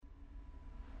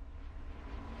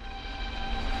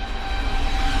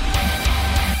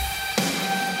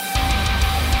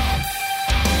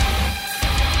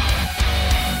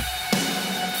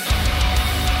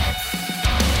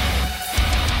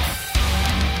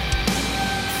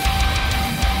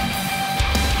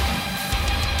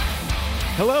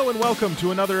Hello and welcome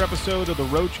to another episode of the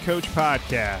Roach Coach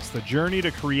Podcast, the journey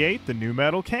to create the new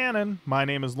metal canon. My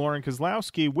name is Lauren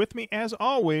Kozlowski. With me, as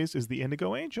always, is the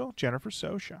Indigo Angel, Jennifer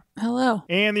Sosha. Hello.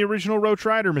 And the original Roach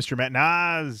Rider, Mr. Matt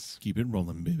Nas. Keep it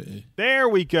rolling, baby. There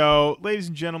we go. Ladies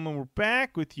and gentlemen, we're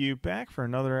back with you, back for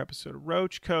another episode of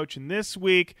Roach Coach. And this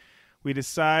week, we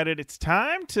decided it's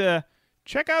time to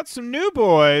check out some new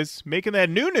boys making that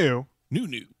new.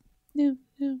 New.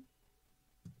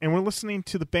 And we're listening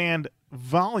to the band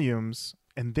Volumes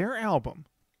and their album,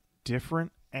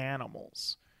 Different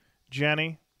Animals.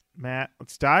 Jenny, Matt,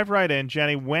 let's dive right in.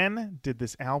 Jenny, when did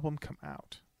this album come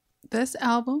out? This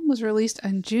album was released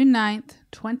on June 9th,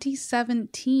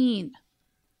 2017.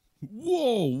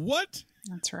 Whoa, what?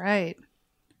 That's right.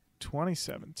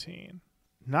 2017.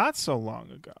 Not so long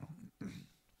ago.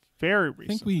 Very I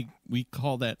recent. think we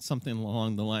call that something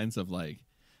along the lines of like,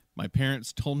 my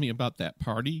parents told me about that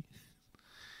party.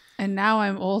 And now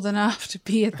I'm old enough to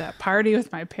be at that party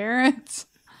with my parents.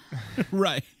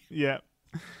 Right. Yeah.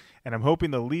 And I'm hoping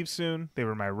they'll leave soon. They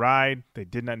were my ride. They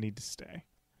did not need to stay.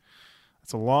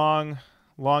 That's a long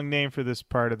name for this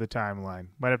part of the timeline.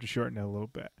 Might have to shorten it a little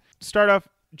bit. Start off,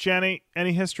 Jenny,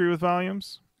 any history with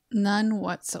Volumes? None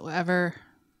whatsoever.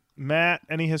 Matt,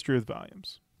 any history with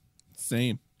Volumes?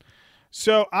 Same.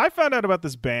 So I found out about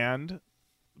this band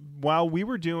while we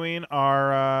were doing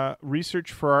our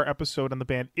research for our episode on the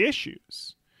band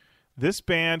Issues. This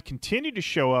band continued to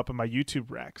show up in my YouTube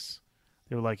recs.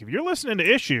 They were like, if you're listening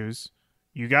to Issues,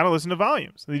 you got to listen to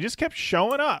Volumes. And they just kept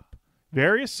showing up.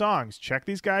 Various songs. Check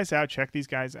these guys out. Check these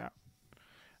guys out.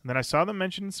 And then I saw them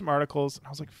mentioned in some articles, and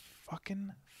I was like,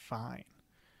 fucking fine.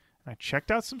 And I checked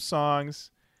out some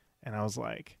songs, and I was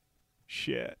like,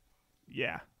 shit,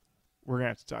 yeah. We're going to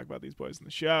have to talk about these boys in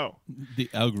the show. The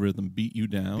algorithm beat you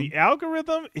down. The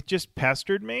algorithm, it just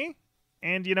pestered me.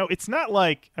 And, you know, it's not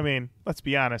like, I mean, let's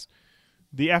be honest.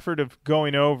 The effort of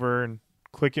going over and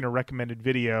clicking a recommended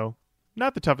video,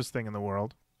 not the toughest thing in the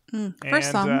world. For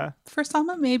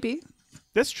some, maybe.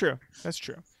 That's true. That's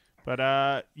true.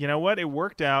 But you know what? It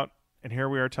worked out, and here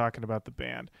we are talking about the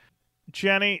band.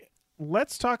 Jenny,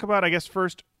 let's talk about, I guess,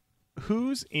 first,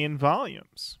 who's in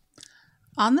Volumes?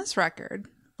 On this record,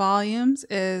 Volumes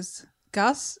is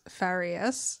Gus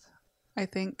Farias, I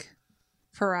think.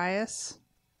 Farias?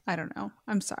 I don't know.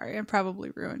 I'm sorry. I'm probably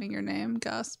ruining your name,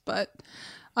 Gus, but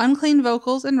unclean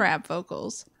vocals and rap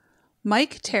vocals.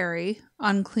 Mike Terry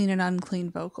on clean and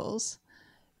unclean vocals.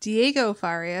 Diego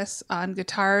Farias on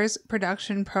guitars,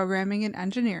 production, programming, and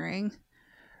engineering.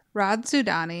 Rod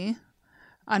Sudani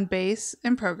on bass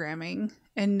and programming.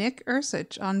 And Nick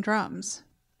Ursich on drums.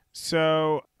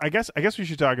 So I guess we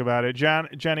should talk about it.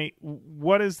 Jenny,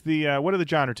 what are the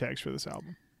genre tags for this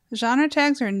album? The genre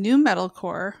tags are new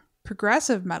metalcore,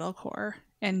 progressive metalcore,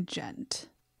 and gent.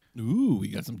 Ooh, we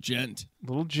got some gent.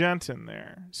 Little gent in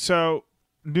there. So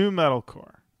new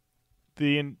metalcore.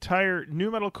 The entire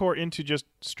new metalcore into just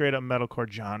straight up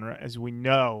metalcore genre. As we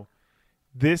know,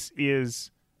 this is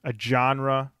a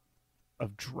genre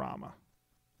of drama.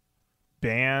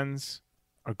 Bands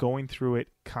are going through it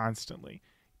constantly.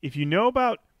 If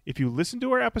you listened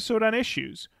to our episode on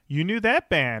Issues, you knew that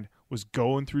band was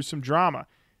going through some drama.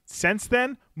 Since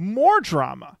then, more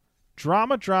drama.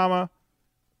 Drama,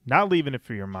 not leaving it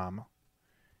for your mama.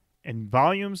 And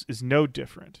Volumes is no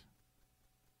different.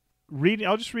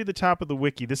 I'll just read the top of the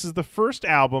wiki. This is the first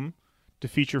album to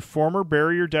feature former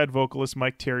Bury Your Dead vocalist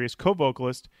Mike Terry as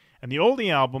co-vocalist, and the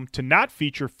only album to not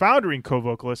feature founding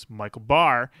co-vocalist Michael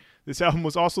Barr. This album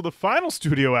was also the final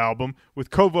studio album with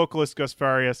co-vocalist Gus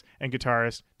Farias and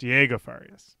guitarist Diego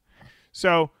Farias.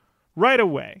 So, right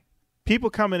away, people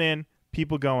coming in,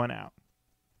 people going out.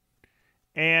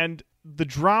 And the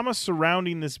drama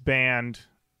surrounding this band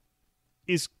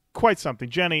is quite something.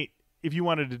 Jenny, if you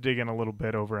wanted to dig in a little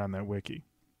bit over on that wiki.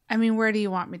 I mean, where do you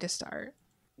want me to start?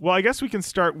 Well, I guess we can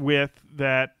start with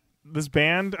that this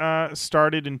band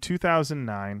started in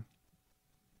 2009.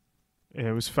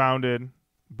 It was founded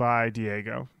by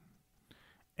Diego,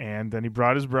 and then he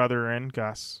brought his brother in,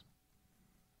 Gus,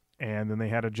 and then they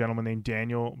had a gentleman named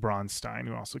Daniel Braunstein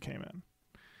who also came in,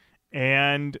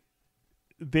 and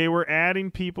they were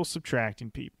adding people,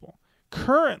 subtracting people.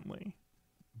 Currently,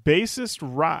 bassist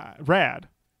Rad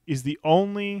is the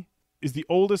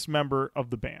oldest member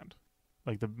of the band,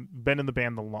 been in the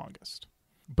band the longest,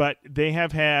 but they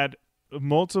have had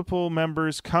multiple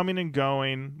members coming and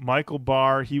going. Michael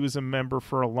Barr, he was a member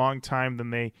for a long time.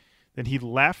 Then he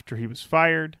left or he was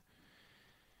fired.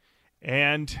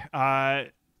 And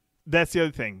that's the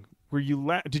other thing.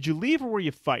 Did you leave or were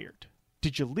you fired?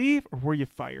 Did you leave or were you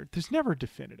fired? There's never a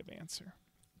definitive answer.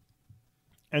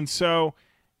 And so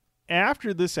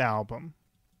after this album,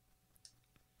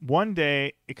 one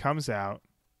day it comes out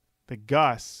that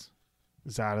Gus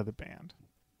is out of the band.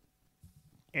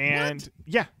 And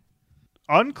yeah,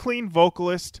 unclean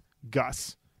vocalist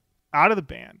Gus out of the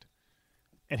band.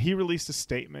 And he released a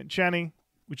statement. Jenny,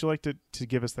 would you like to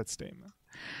give us that statement?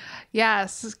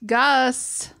 Yes,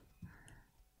 Gus.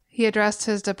 He addressed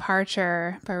his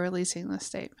departure by releasing this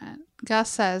statement. Gus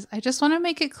says, I just want to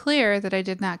make it clear that I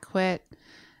did not quit.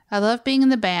 I love being in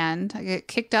the band. I get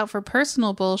kicked out for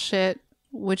personal bullshit,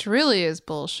 which really is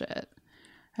bullshit.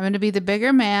 I'm going to be the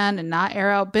bigger man and not air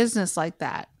out business like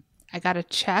that. I got a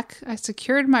check. I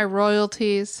secured my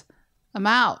royalties. I'm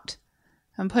out.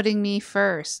 I'm putting me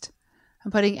first.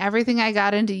 I'm putting everything I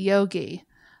got into Yogi.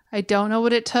 I don't know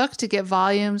what it took to get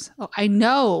volumes. Oh, I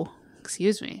do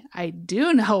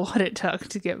know what it took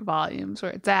to get volumes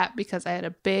where it's at because I had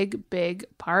a big, big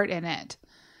part in it.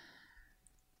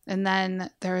 And then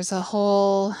there's a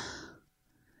whole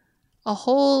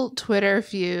Twitter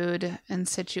feud and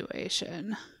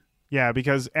situation. Yeah,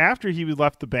 because after he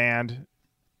left the band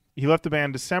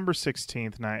December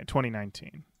 16th,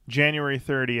 2019. January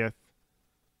 30th,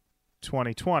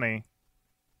 2020,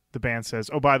 the band says,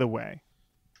 oh, by the way,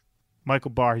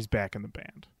 Michael Barr, he's back in the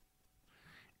band.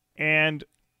 And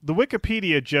the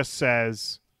Wikipedia just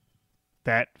says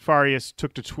that Farias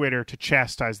took to Twitter to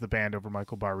chastise the band over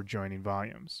Michael Barr rejoining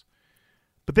Volumes.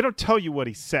 But they don't tell you what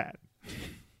he said.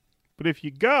 But if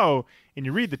you go and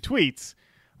you read the tweets,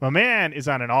 my man is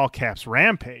on an all-caps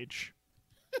rampage.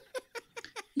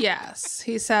 Yes,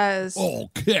 he says...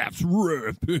 All caps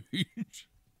rampage.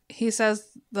 He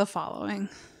says the following.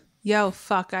 Yo,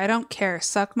 fuck, I don't care.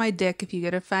 Suck my dick if you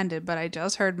get offended, but I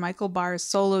just heard Michael Barr's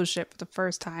solo shit for the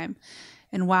first time.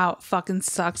 And wow, it fucking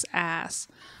sucks ass.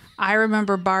 I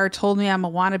remember Barr told me I'm a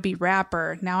wannabe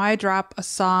rapper. Now I drop a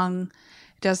song,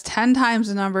 it does 10 times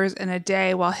the numbers in a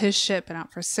day while his shit been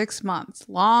out for 6 months.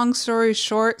 Long story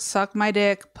short, suck my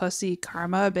dick, pussy,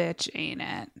 karma a bitch, ain't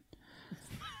it?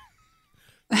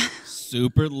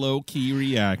 Super low-key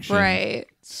reaction. Right.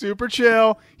 Super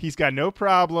chill. He's got no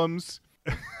problems.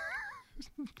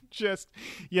 Just,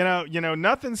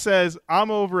 nothing says, I'm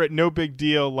over it, no big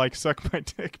deal, like suck my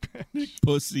dick, bitch.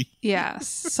 Pussy. Yes.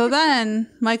 So then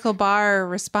Michael Barr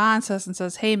responds to us and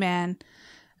says, hey, man,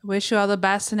 I wish you all the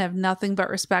best and have nothing but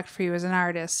respect for you as an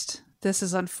artist. This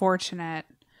is unfortunate.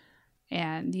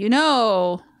 And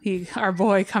our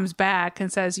boy comes back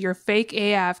and says, your fake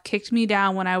AF kicked me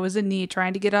down when I was in knee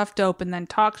trying to get off dope and then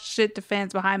talk shit to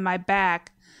fans behind my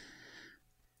back.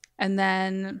 And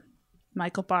then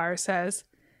Michael Barr says,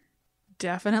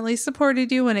 definitely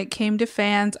supported you when it came to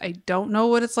fans. I don't know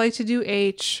what it's like to do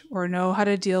H or know how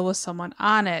to deal with someone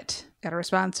on it. Got a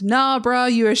response, no, bro,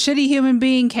 you a shitty human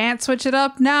being. Can't switch it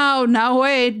up now. No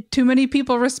way. Too many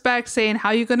people respect saying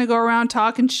how you gonna go around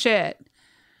talking shit.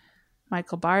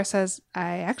 Michael Barr says,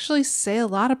 I actually say a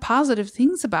lot of positive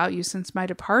things about you since my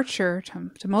departure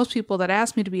to most people that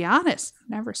asked me to be honest.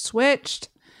 Never switched.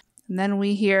 And then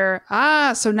we hear,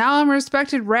 so now I'm a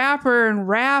respected rapper and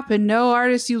rap and no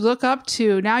artist you look up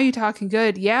to. Now you talking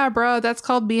good. Yeah, bro, that's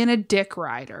called being a dick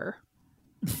rider.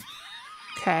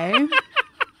 Okay.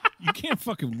 You can't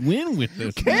fucking win with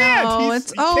this.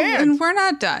 Can't. And we're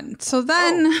not done. So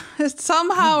then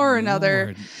somehow or another,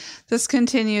 Lord. this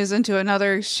continues into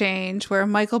another exchange where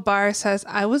Michael Barr says,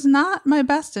 I was not my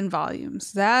best in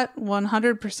volumes. That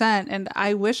 100%. And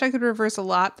I wish I could reverse a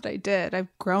lot that I did.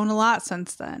 I've grown a lot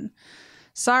since then.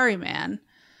 Sorry, man.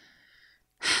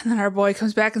 And then our boy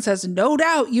comes back and says, no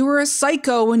doubt you were a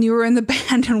psycho when you were in the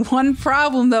band. And one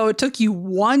problem, though, it took you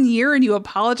 1 year and you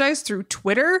apologized through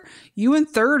Twitter? You in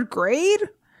 3rd grade?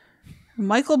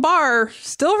 Michael Barr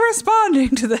still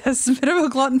responding to this. Bit of a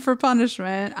glutton for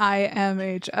punishment.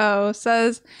 IMHO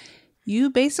says,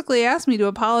 you basically asked me to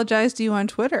apologize to you on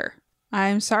Twitter.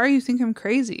 I'm sorry you think I'm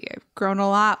crazy. I've grown a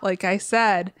lot, like I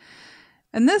said.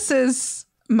 And this is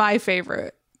my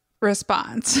favorite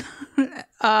response.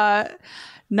 Nah,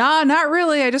 not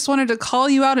really. I just wanted to call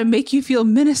you out and make you feel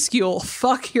minuscule.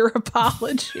 Fuck your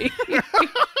apology.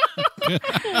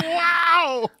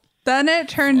 Wow. Then it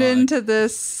turned into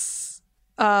this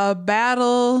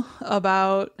battle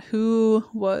about who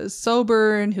was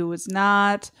sober and who was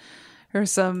not.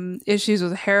 There's some issues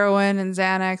with heroin and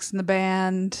Xanax in the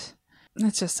band.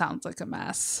 It just sounds like a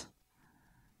mess.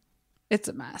 It's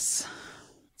a mess.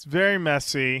 It's very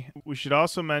messy. We should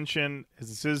also mention, as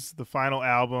this is the final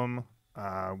album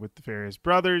with the Farias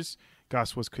brothers,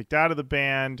 Gus was kicked out of the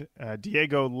band.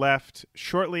 Diego left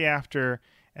shortly after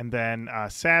and then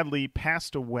sadly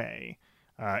passed away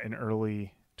in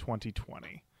early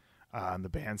 2020. And the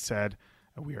band said,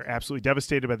 We are absolutely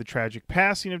devastated by the tragic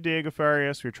passing of Diego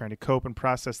Farias. We are trying to cope and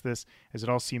process this as it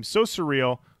all seems so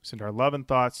surreal. We send our love and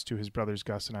thoughts to his brothers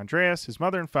Gus and Andreas, his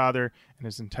mother and father, and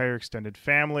his entire extended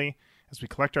family. As we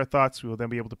collect our thoughts, we will then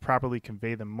be able to properly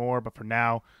convey them more. But for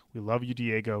now, we love you,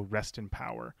 Diego. Rest in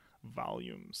power.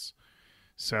 Volumes.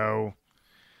 So,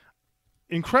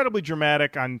 incredibly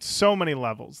dramatic on so many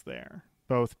levels there.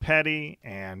 Both petty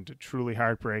and truly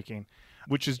heartbreaking,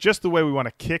 which is just the way we want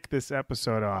to kick this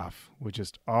episode off, with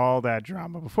just all that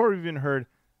drama before we've even heard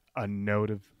a note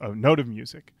of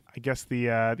music. I guess the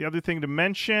other thing to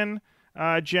mention,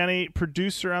 Jenny,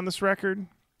 producer on this record,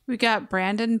 We got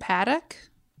Brandon Paddock,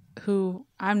 who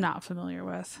I'm not familiar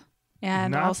with,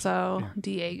 and also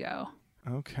Diego.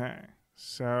 Okay,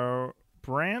 so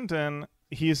Brandon,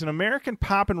 he is an American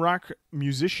pop and rock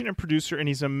musician and producer, and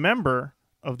he's a member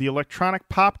of the electronic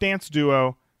pop dance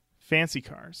duo Fancy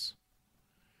Cars.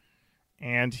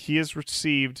 And he has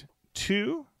received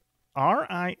 2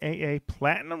 RIAA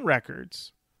Platinum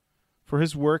records for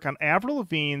his work on Avril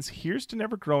Lavigne's Here's to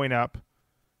Never Growing Up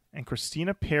and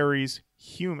Christina Perri's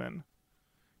Human.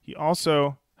 He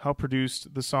also helped produce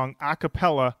the song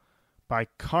Acapella by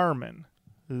Carmen.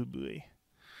 Oh boy.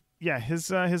 Yeah,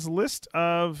 his list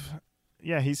of...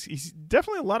 Yeah, he's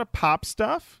definitely a lot of pop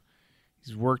stuff.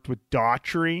 He's worked with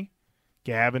Daughtry,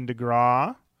 Gavin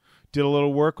DeGraw, did a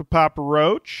little work with Papa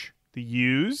Roach, The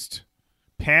Used,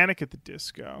 Panic at the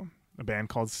Disco, a band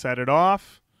called Set It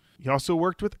Off. He also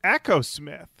worked with Echo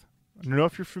Smith. I don't know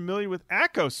if you're familiar with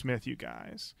Echo Smith, you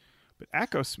guys, but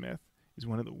Echo Smith is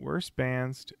one of the worst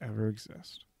bands to ever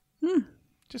exist.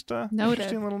 Just a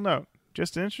interesting little note.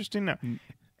 Just an interesting note.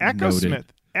 Echo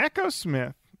Smith.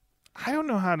 I don't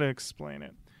know how to explain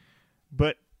it,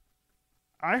 but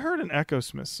I heard an Echo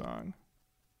Smith song,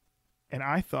 and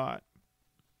I thought,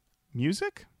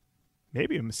 music?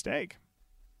 Maybe a mistake.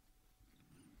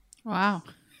 Wow.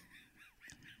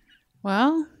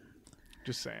 Well,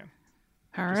 just saying.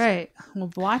 All right.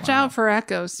 Well, watch out for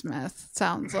Echo Smith.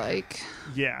 Sounds like.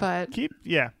 Yeah. But keep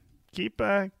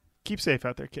safe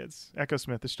out there, kids. Echo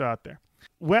Smith is still out there.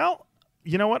 Well,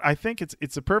 you know what? I think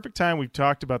it's a perfect time. We've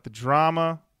talked about the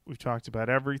drama. We've talked about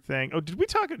everything. Oh,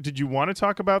 did you want to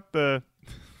talk about the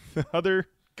other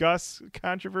Gus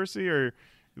controversy, or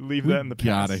leave that in the past?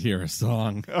 Gotta hear a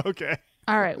song. Okay.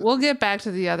 All right, we'll get back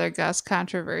to the other Gus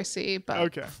controversy,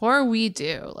 but before we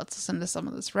do, let's listen to some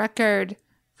of this record.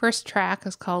 First track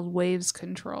is called Waves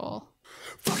Control.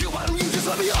 Fuck you, why don't you just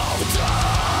let me overdose?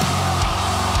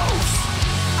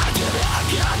 I did it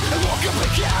again and woke up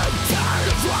again. Tired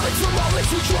of running from all these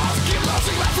two drugs, keep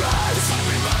losing my friends.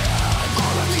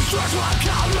 All of these drugs will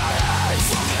count my head.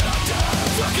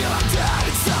 Fuck it, I'm dead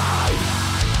inside.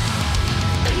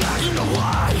 And now you know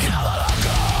why. Now that I'm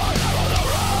gone, I'm on the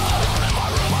road. I'm in my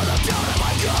room, I'm down in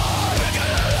my gun. Picking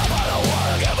it up, I don't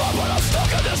wanna give up, but I'm stuck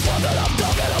in this one that I'm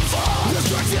talking about.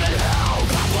 Distracted in hell,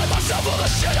 I play myself all the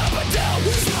shit up and down.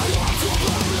 Tell you I'm cool, but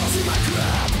I'm losing my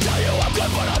grip. Tell you I'm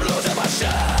good, but I'm losing my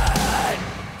shit.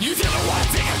 You didn't want to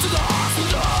take him to the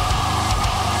hospital.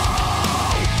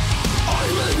 All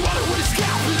you really wanted was his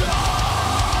capital.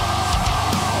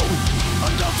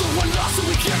 Another one lost and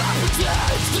we cannot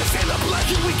pretend. This ain't a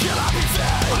blanket, we cannot be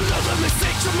fed. Another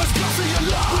mistake, you must go for your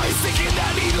life. Why you thinking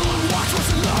that needle and watch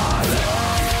what's alive?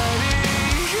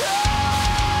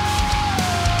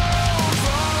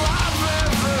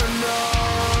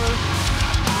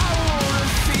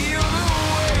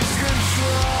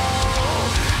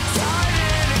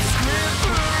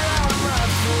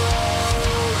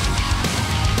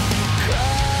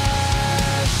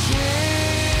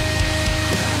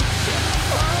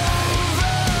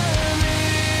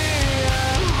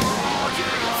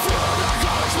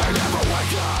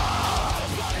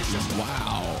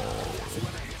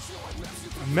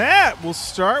 Matt, we'll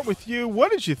start with you. What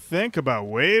did you think about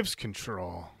Waves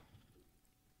Control?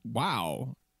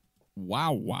 Wow.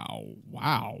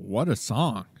 What a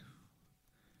song.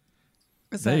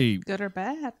 Is that good or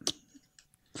bad?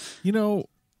 You know,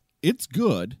 it's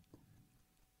good,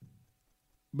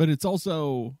 but it's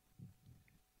also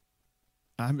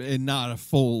not a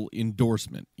full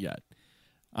endorsement yet.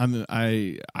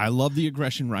 I love the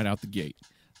aggression right out the gate.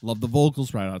 Love the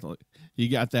vocals right out the gate. You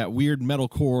got that weird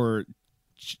metalcore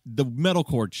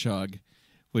chug,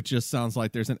 which just sounds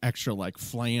like there's an extra like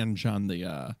flange on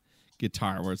the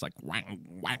guitar where it's like wang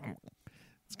wang.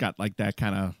 It's got like that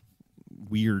kind of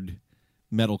weird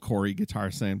metalcore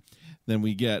guitar sound. Then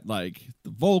we get like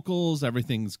the vocals,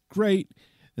 everything's great,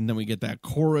 and then we get that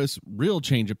chorus, real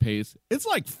change of pace. It's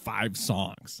like 5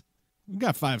 songs. We've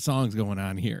got 5 songs going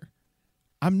on here.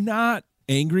 I'm not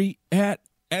angry at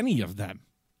any of them.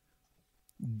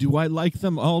 Do I like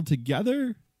them all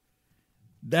together?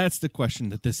 That's the question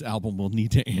that this album will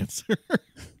need to answer.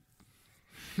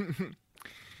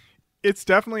 It's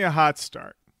definitely a hot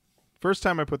start. First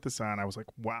time I put this on, I was like,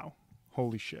 wow,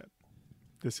 holy shit.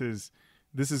 This is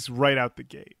right out the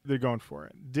gate. They're going for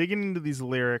it. Digging into these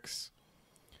lyrics,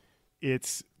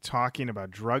 it's talking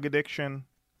about drug addiction,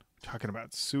 talking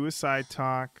about suicide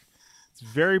talk. It's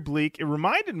very bleak. It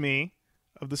reminded me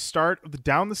of the start of the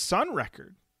Down the Sun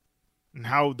record and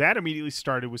how that immediately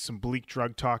started with some bleak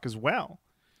drug talk as well.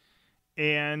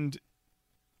 And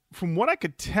from what I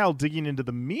could tell, digging into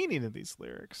the meaning of these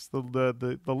lyrics,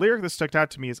 the lyric that stuck out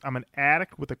to me is, I'm an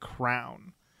addict with a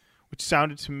crown, which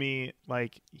sounded to me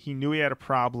like he knew he had a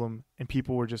problem and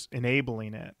people were just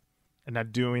enabling it and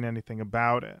not doing anything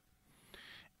about it.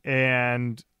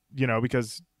 And, you know,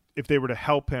 because if they were to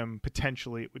help him,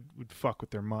 potentially it would fuck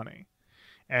with their money.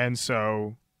 And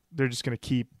so they're just going to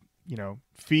keep, you know,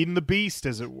 feeding the beast,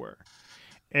 as it were.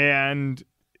 And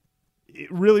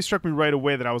it really struck me right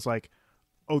away that I was like,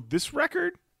 oh, this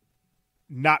record,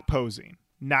 not posing,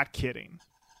 not kidding.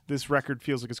 This record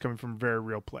feels like it's coming from a very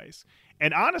real place.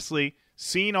 And honestly,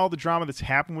 seeing all the drama that's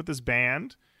happened with this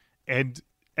band and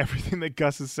everything that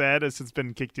Gus has said as it's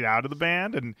been kicked out of the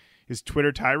band and his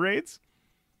Twitter tirades,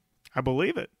 I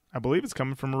believe it. I believe it's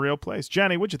coming from a real place.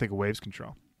 Jenny, what'd you think of Waves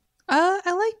Control?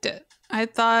 I liked it. I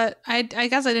thought, I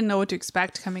guess I didn't know what to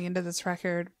expect coming into this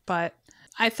record, but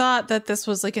I thought that this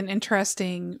was like an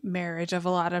interesting marriage of a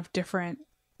lot of different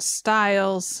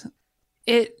styles.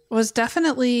 It was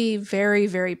definitely very,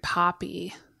 very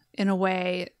poppy in a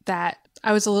way that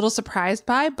I was a little surprised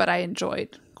by, but I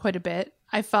enjoyed quite a bit.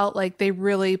 I felt like they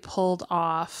really pulled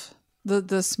off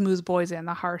the smooth boys and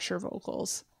the harsher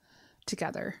vocals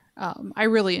together. I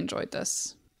really enjoyed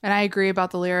this. And I agree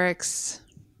about the lyrics.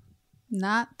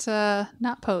 Not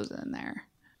posing there.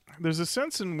 There's a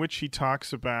sense in which he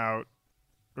talks about,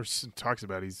 he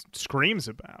screams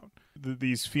about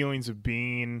these feelings of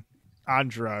being on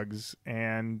drugs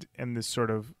and this sort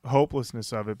of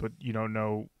hopelessness of it, but you don't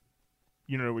know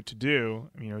what to do.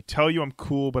 You know, tell you I'm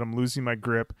cool, but I'm losing my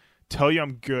grip. Tell you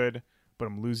I'm good, but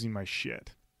I'm losing my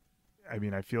shit. I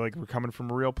mean, I feel like we're coming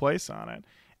from a real place on it.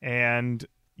 And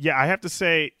yeah, I have to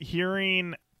say,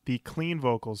 hearing the clean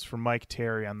vocals from Mike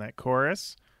Terry on that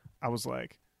chorus, I was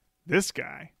like, this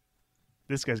guy's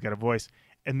got a voice.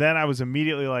 And then I was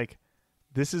immediately like,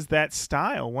 this is that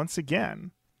style once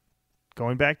again.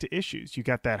 Going back to Issues, you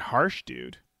got that harsh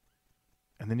dude,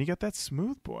 and then you got that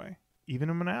smooth boy, even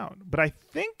him out. But I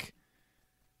think,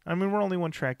 I mean, we're only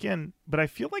one track in, but I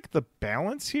feel like the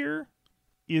balance here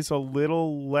is a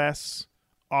little less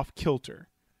off kilter,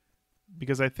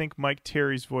 because I think Mike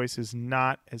Terry's voice is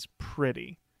not as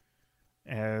pretty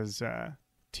as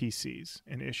TC's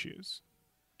in Issues.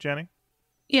 Jenny?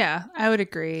 Yeah, I would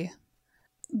agree.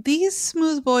 These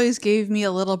smooth boys gave me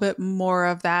a little bit more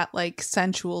of that like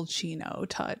sensual Chino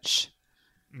touch.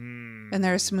 And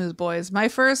they're smooth boys. My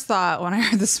first thought when I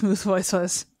heard the smooth voice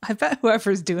was, I bet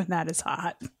whoever's doing that is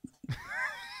hot.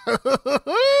 I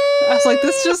was like,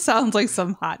 this just sounds like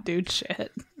some hot dude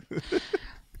shit.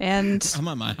 And I'm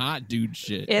on my hot dude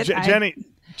shit. Jenny,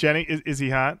 is he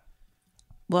hot?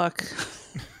 Look,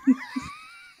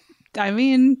 I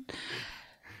mean,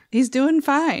 he's doing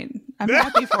fine. I'm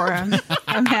happy for him.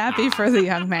 I'm happy for the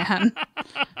young man.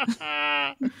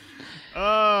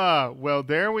 Well,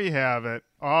 there we have it.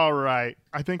 All right.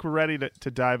 I think we're ready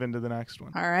to dive into the next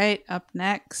one. All right. Up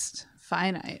next,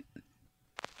 Finite.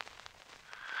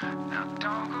 Now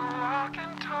don't go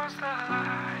walking towards the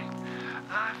light.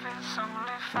 Life is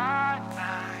only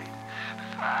finite,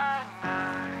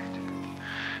 finite.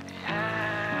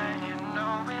 Yeah, you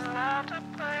know we love to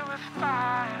play with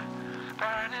fire,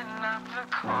 burning up the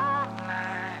cold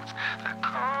nights, the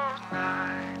cold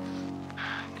nights.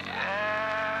 Yeah.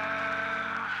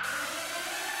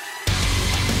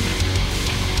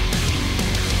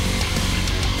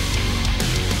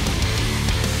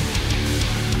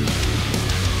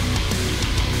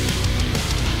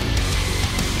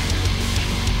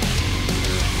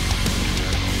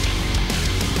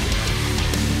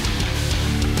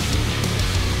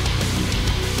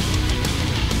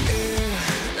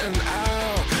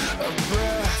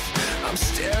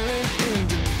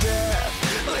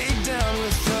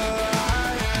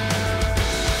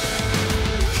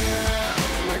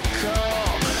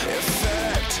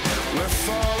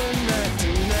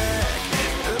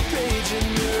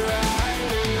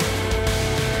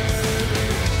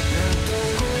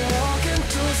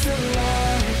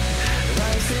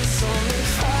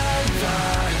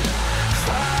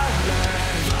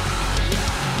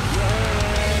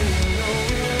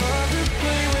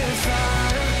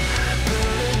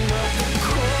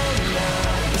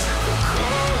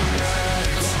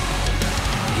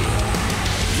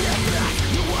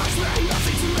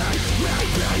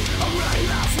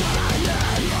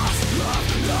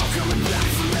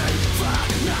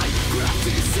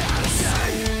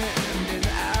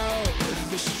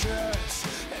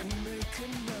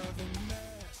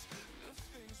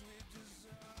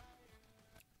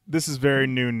 This is very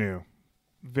new.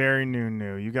 Very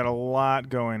new. You got a lot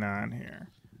going on here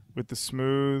with the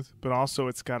smooth, but also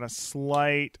it's got a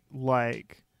slight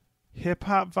like hip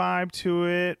hop vibe to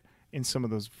it in some of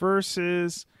those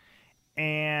verses,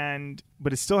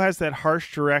 but it still has that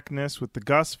harsh directness with the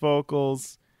Gus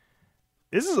vocals.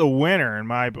 This is a winner in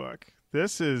my book.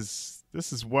 This is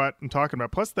what I'm talking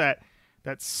about. Plus that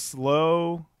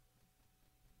slow.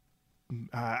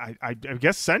 I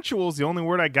guess sensual is the only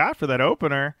word I got for that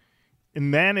opener.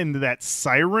 And then into that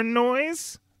siren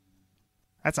noise.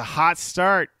 That's a hot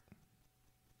start.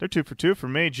 They're 2 for 2 for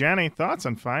me. Jenny, thoughts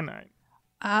on Finite?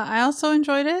 I also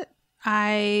enjoyed it.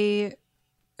 I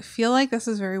feel like this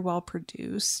is very well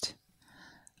produced.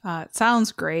 It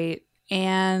sounds great.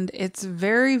 And it's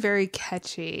very, very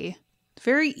catchy.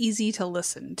 Very easy to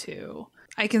listen to.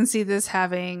 I can see this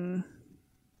having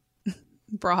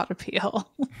broad appeal.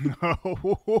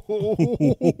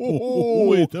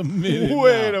 Wait a minute.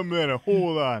 Wait a minute.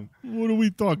 Hold on. What are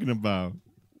we talking about?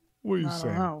 What are you I don't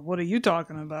saying? know. What are you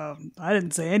talking about? I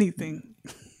didn't say anything.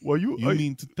 Well, You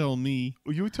mean to tell me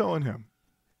you telling him?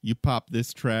 you pop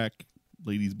this track,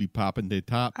 ladies be popping their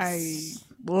tops?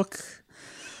 Look,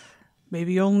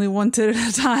 maybe only one tit at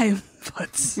a time,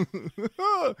 but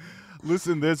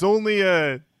Listen, there's only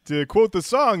to quote the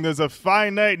song, there's a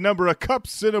finite number of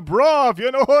cups in a bra, if you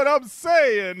know what I'm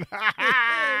saying.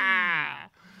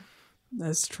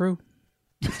 that's true.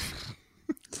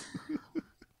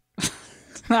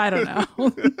 I don't know.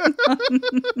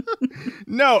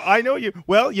 No, I know you.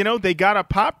 Well, they got a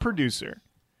pop producer.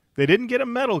 They didn't get a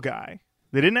metal guy.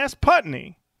 They didn't ask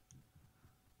Putney,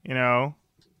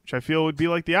 which I feel would be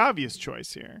like the obvious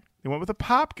choice here. They went with a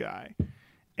pop guy.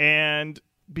 And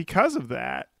because of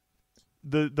that,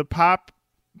 the pop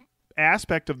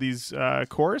aspect of these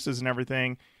choruses and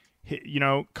everything,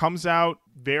 comes out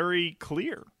very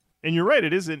clear. And you're right,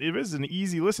 it is an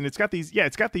easy listen. It's got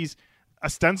these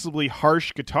ostensibly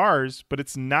harsh guitars, but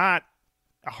it's not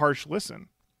a harsh listen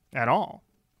at all.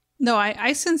 No,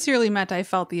 I sincerely meant I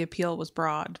felt the appeal was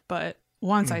broad, but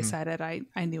once I said it, I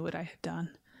knew what I had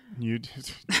done.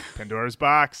 Pandora's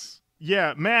box.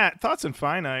 Yeah, Matt, thoughts on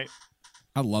Finite?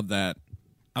 I love that.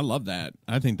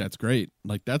 I think that's great.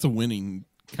 Like, that's a winning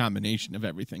combination of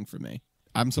everything for me.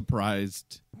 I'm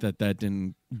surprised that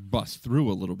didn't bust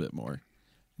through a little bit more.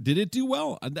 Did it do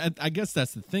well? I guess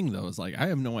that's the thing, though, is like, I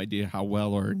have no idea how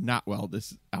well or not well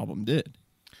this album did.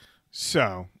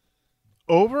 So,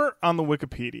 over on the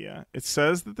Wikipedia, it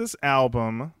says that this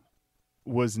album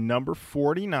was number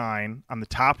 49 on the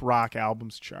top rock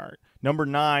albums chart, number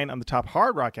 9 on the top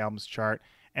hard rock albums chart,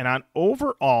 and on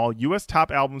overall U.S.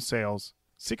 top album sales,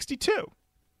 62.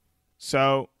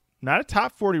 So, not a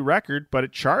top 40 record, but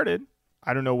it charted.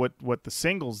 I don't know what the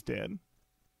singles did.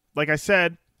 Like I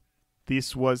said,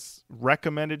 this was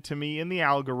recommended to me in the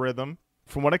algorithm.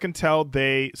 From what I can tell,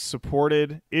 they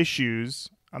supported Issues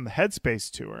on the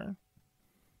Headspace tour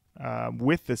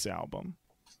with this album.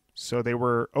 So they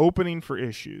were opening for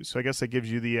Issues. So I guess that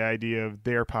gives you the idea of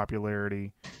their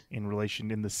popularity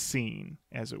in the scene,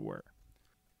 as it were.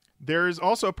 There's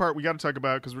also a part we got to talk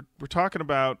about because we're talking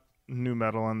about nu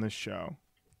metal on this show.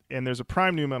 And there's a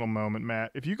prime nu metal moment, Matt.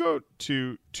 If you go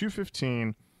to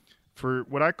 215 for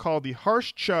what I call the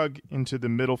harsh chug into the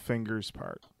middle fingers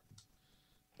part.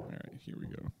 All right, here we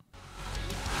go.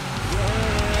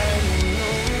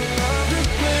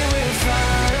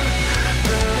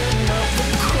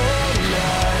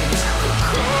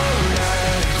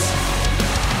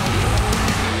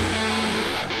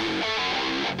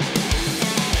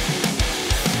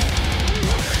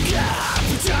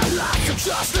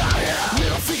 Just not here.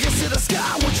 Middle fingers in the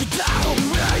sky. What you die on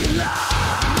realize.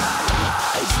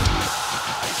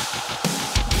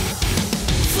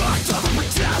 Fucked up and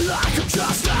pretend like I'm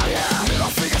just not here. Middle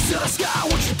fingers in the sky.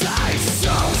 What you die is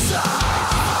suicide.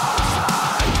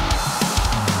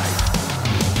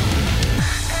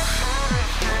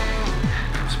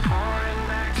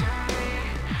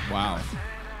 Wow.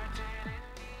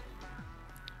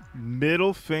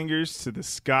 Middle fingers to the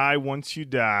sky once you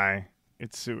die.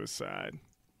 It's suicide.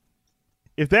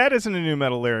 If that isn't a nu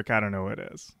metal lyric, I don't know what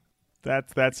is.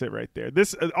 That's it right there.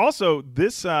 This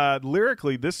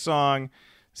lyrically, this song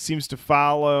seems to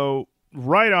follow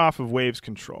right off of Waves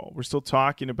Control. We're still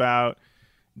talking about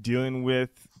dealing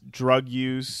with drug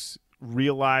use,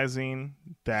 realizing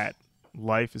that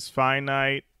life is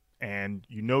finite, and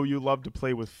you love to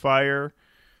play with fire,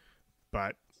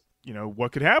 but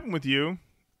what could happen with you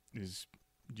is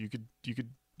you could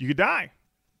die.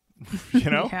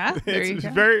 Yeah, there you it's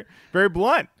go. very, very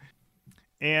blunt.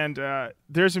 And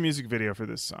there's a music video for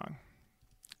this song.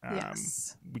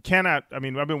 Yes. We cannot. I've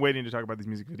been waiting to talk about these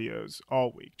music videos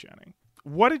all week, Jenny.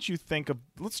 what did you think of?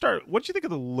 Let's start. What did you think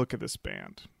of the look of this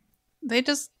band? They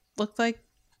just look like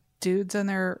dudes in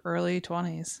their early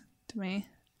 20s to me.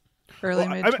 Early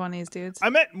Well, mid 20s dudes. I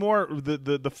meant more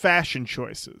the fashion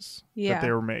choices Yeah. that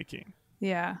they were making.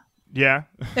 Yeah. Yeah.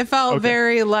 It felt Okay.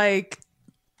 very like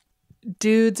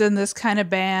dudes in this kind of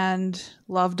band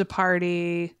love to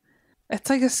party. It's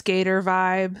like a skater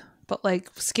vibe, but like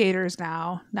skaters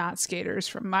now, not skaters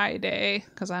from my day,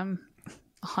 because I'm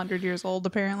 100 years old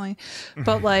apparently.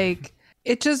 But like,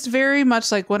 it just very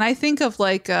much like when I think of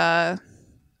like, I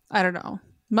don't know,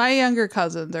 my younger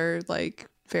cousins are like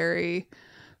very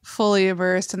fully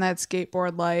immersed in that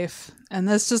skateboard life. And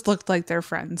this just looked like their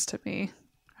friends to me.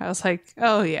 I was like,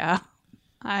 oh yeah,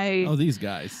 These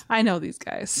guys. I know these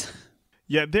guys.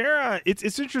 Yeah, they're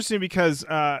it's interesting because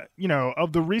of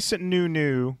the recent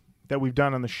new that we've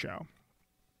done on the show,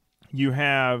 you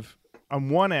have on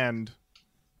one end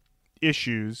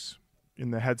issues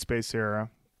in the Headspace era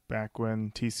back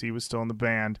when TC was still in the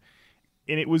band,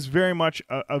 and it was very much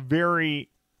a very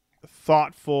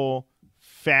thoughtful,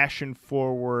 fashion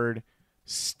forward,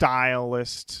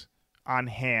 stylist on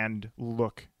hand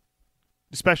look,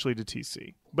 especially to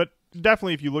TC. But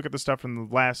definitely, if you look at the stuff from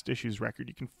the last issue's record,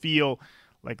 you can feel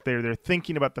like they're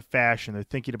thinking about the fashion, they're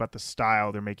thinking about the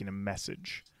style, they're making a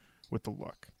message with the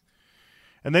look.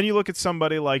 And then you look at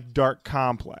somebody like Dark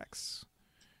Complex.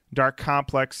 Dark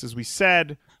Complex, as we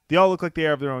said, they all look like they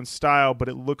have their own style, but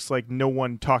it looks like no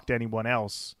one talked to anyone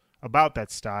else about that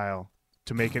style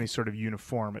to make any sort of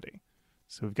uniformity.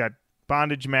 So we've got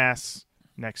bondage masks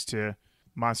next to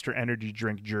Monster Energy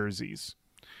drink jerseys,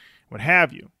 what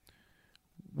have you.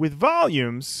 With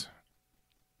Volumes,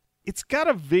 it's got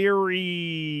a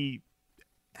very,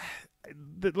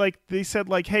 like they said,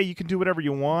 like, hey, you can do whatever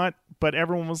you want, but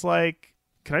everyone was like,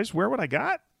 can I just wear what I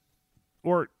got?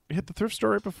 Or hit the thrift store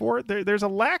right before? There's a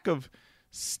lack of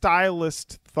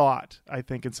stylist thought, I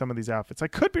think, in some of these outfits. I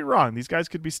could be wrong. These guys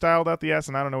could be styled out the ass,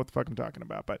 and I don't know what the fuck I'm talking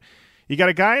about. But you got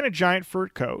a guy in a giant fur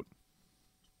coat,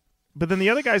 but then the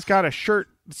other guy's got a shirt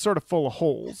that's sort of full of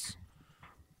holes.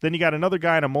 Then you got another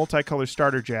guy in a multicolored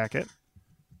starter jacket.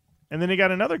 And then you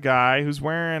got another guy who's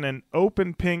wearing an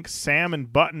open pink salmon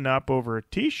button-up over a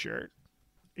T-shirt.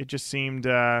 It just seemed...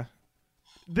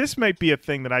 this might be a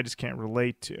thing that I just can't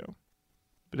relate to.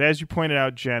 But as you pointed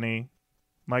out, Jenny,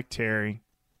 Mike Terry,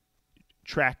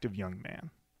 attractive young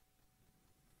man.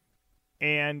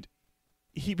 And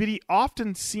he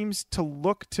often seems to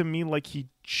look to me like he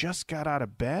just got out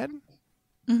of bed.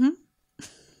 Mm-hmm.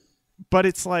 But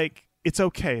it's like, it's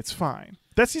okay, it's fine.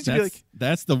 That seems to be like,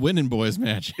 that's the winning boys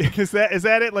magic. is that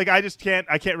it? Like, I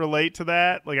can't relate to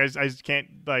that. Like, I just can't,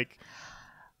 like.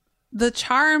 The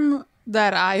charm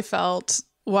that I felt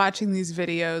watching these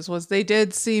videos was they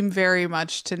did seem very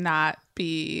much to not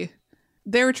be,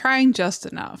 they were trying just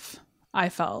enough, I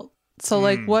felt. So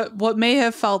like what may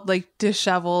have felt like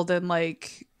disheveled and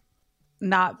like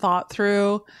not thought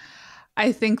through,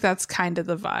 I think that's kind of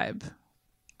the vibe.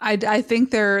 I think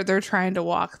they're trying to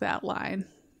walk that line.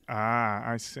 Ah,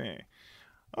 I see.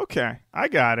 Okay, I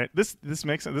got it. This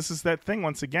makes sense. This is that thing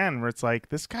once again where it's like,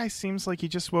 this guy seems like he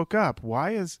just woke up.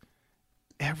 Why is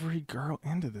every girl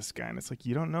into this guy? And it's like,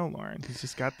 you don't know, Lauren. He's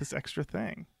just got this extra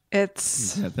thing.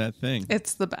 It's He's got that thing.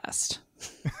 It's the best.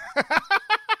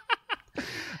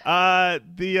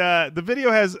 The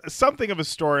video has something of a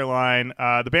storyline.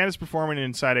 The band is performing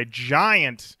inside a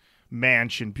giant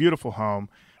mansion, beautiful home,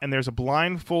 and there's a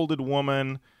blindfolded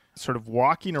woman sort of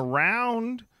walking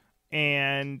around,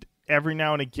 and every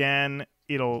now and again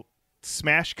it'll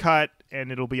smash cut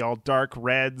and it'll be all dark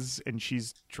reds, and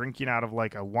she's drinking out of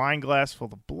like a wine glass full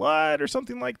of blood or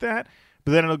something like that.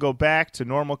 But then it'll go back to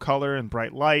normal color and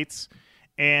bright lights,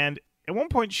 and at one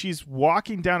point she's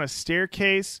walking down a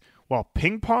staircase while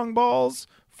ping pong balls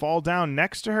fall down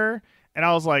next to her, and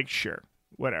I was like, sure,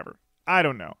 whatever. I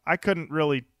don't know. I couldn't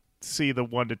really see the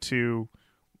 1 to 2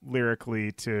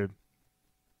 lyrically to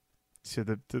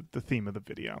the theme of the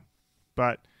video.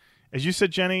 But as you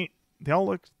said, Jenny, they all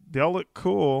look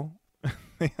cool.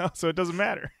 So it doesn't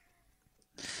matter.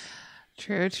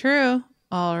 True.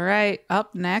 All right.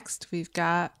 Up next, we've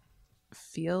got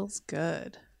Feels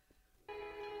Good.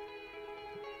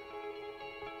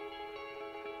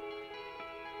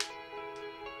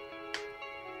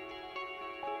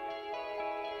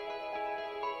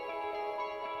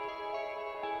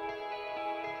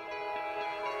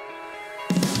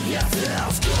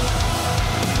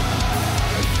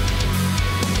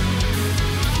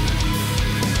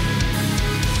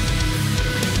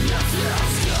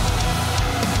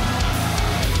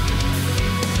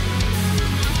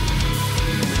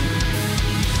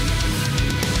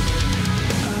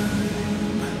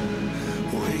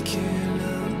 Waking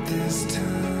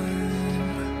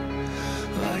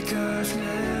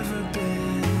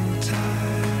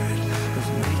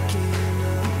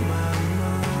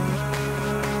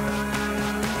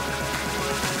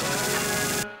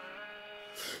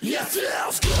Yeah,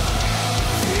 feels good.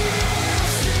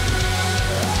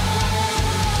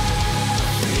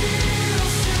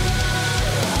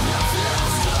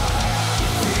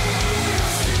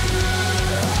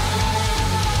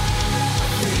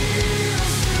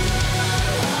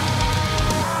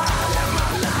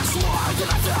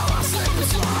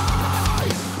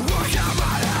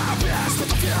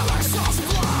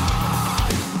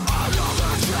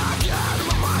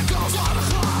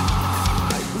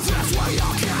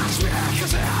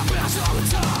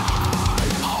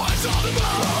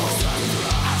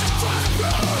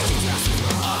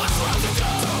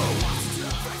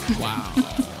 Wow.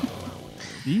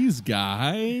 These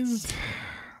guys.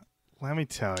 Let me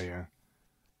tell you,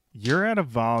 you're at a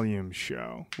volume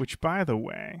show, which, by the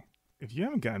way, if you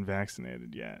haven't gotten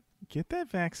vaccinated yet, get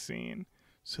that vaccine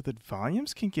so that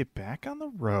volumes can get back on the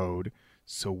road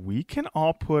so we can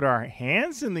all put our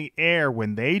hands in the air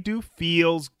when they do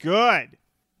Feels Good.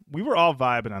 We were all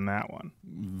vibing on that one.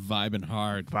 Vibing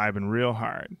hard. Vibing real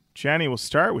hard. Jenny, we'll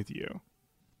start with you.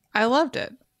 I loved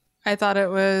it. I thought it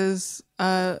was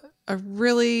a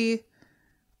really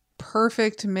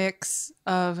perfect mix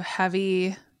of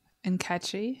heavy and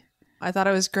catchy. I thought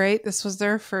it was great. This was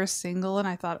their first single, and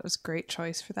I thought it was a great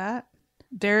choice for that.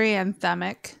 Very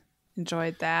anthemic.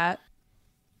 Enjoyed that.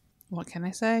 What can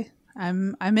I say?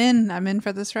 I'm in. I'm in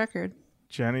for this record.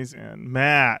 Jenny's in.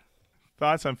 Matt,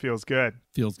 thoughts on Feels Good?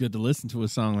 Feels good to listen to a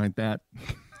song like that.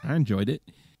 I enjoyed it.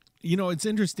 You know, it's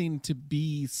interesting to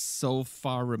be so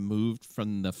far removed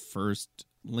from the first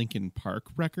Linkin Park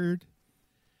record,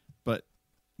 but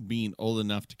being old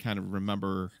enough to kind of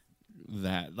remember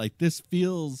that. Like, this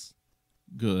feels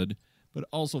good, but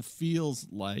also feels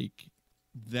like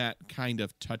that kind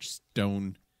of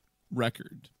touchstone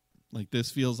record. Like,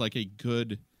 this feels like a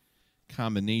good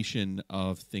combination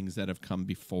of things that have come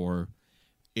before.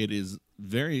 It is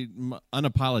very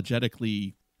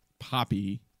unapologetically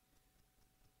poppy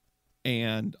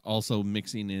and also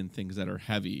mixing in things that are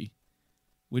heavy,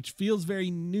 which feels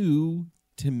very new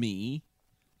to me,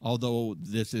 although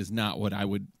this is not what I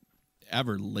would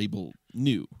ever label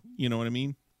new. You know what I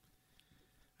mean?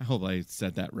 I hope I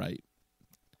said that right.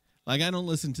 Like, I don't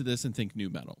listen to this and think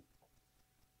new metal,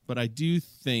 but I do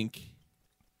think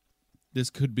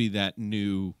this could be that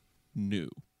new.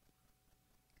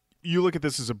 You look at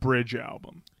this as a bridge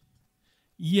album.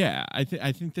 Yeah, I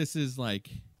think this is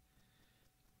like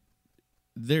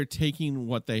they're taking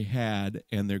what they had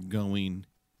and they're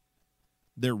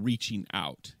reaching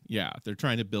out. Yeah, they're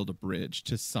trying to build a bridge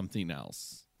to something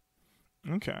else.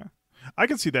 Okay. I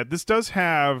can see that. This does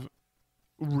have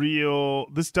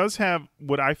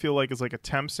what I feel like is like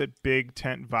attempts at big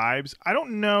tent vibes. I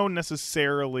don't know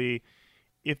necessarily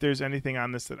if there's anything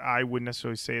on this that I would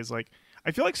necessarily say is like,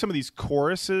 I feel like some of these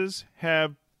choruses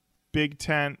have big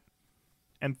tent,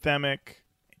 anthemic,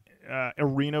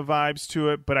 arena vibes to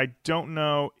it, but I don't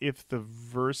know if the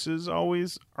verses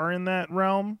always are in that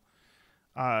realm.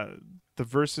 The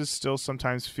verses still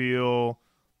sometimes feel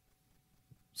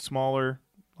smaller,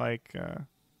 like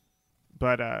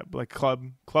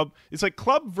club. It's like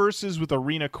club verses with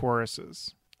arena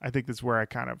choruses. I think that's where I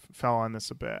kind of fell on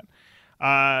this a bit.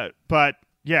 But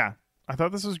yeah, I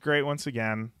thought this was great once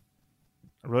again.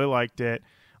 I really liked it.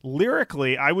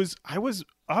 Lyrically, I was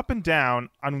up and down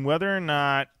on whether or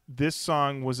not this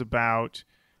song was about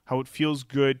how it feels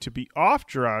good to be off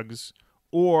drugs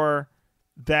or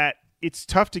that it's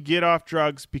tough to get off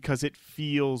drugs because it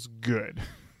feels good.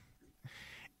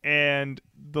 And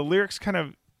the lyrics kind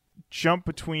of jump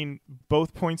between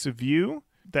both points of view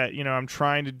that, you know, I'm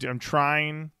trying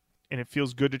and it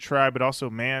feels good to try, but also,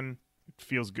 man, it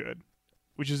feels good,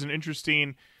 which is an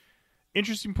interesting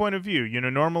point of view. You know,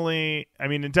 normally, I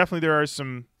mean, and definitely there are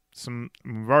some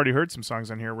we've already heard some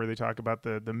songs on here where they talk about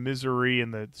the misery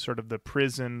and the sort of the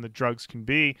prison the drugs can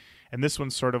be. And this one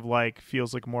sort of like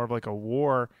feels like more of like a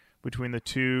war between the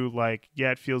two. Like,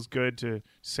 yeah, it feels good to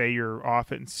say you're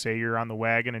off it and say you're on the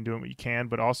wagon and doing what you can,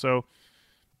 but also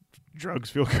drugs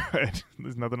feel good.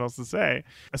 There's nothing else to say.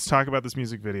 Let's talk about this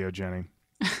music video, Jenny.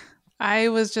 I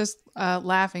was just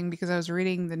laughing because I was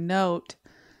reading the note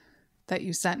that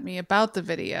you sent me about the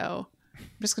video. I'm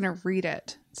just going to read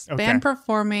it. It's the band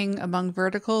performing among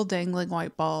vertical dangling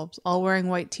white bulbs, all wearing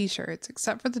white t-shirts,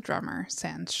 except for the drummer,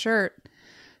 sans shirt.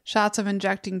 Shots of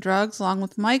injecting drugs, along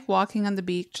with Mike walking on the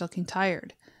beach looking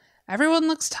tired. Everyone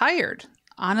looks tired.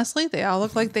 Honestly, they all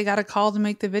look like they got a call to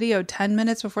make the video 10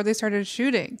 minutes before they started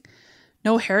shooting.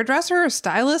 No hairdresser or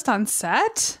stylist on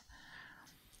set?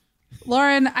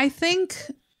 Lauren, I think...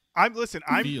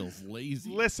 feels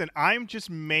lazy. Listen, I'm just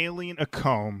mailing a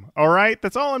comb. All right,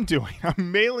 that's all I'm doing.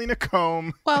 I'm mailing a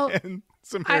comb and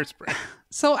some hairspray.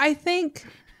 So I think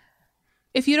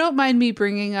If you don't mind me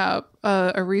bringing up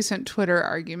a recent Twitter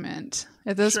argument,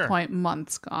 at this Sure. point,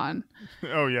 months gone.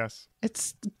 Oh, yes.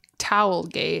 It's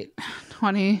Towelgate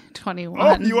 2021.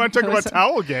 Oh, you want to talk It about was-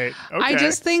 Towelgate? Okay. I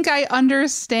just think I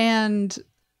understand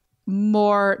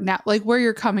more now, like where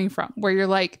you're coming from, where you're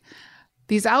like,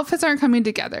 these outfits aren't coming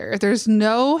together. There's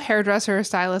no hairdresser or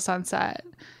stylist on set.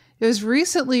 It was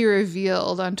recently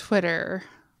revealed on Twitter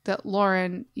that,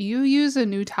 Lauren, you use a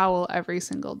new towel every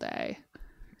single day,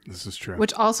 This is true.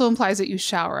 which also implies that you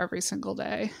shower every single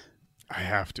day. I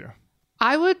have to.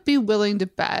 I would be willing to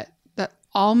bet that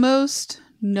almost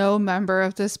no member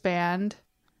of this band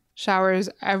showers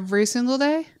every single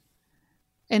day.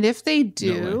 And if they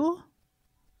do,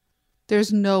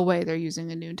 there's no way they're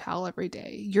using a new towel every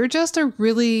day. You're just a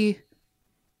really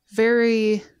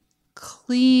very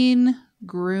clean,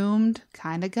 groomed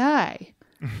kind of guy.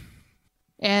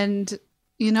 And,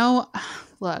 you know,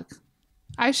 look,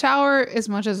 I shower as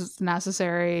much as it's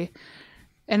necessary.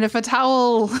 And if a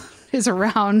towel is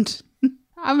around,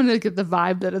 I'm going to get the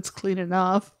vibe that it's clean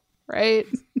enough, right?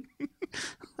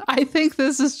 I think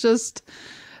this is just,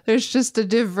 there's just a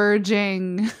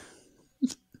diverging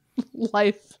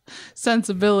life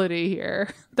sensibility here.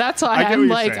 That's why I get what I'm you're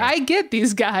like, saying. I get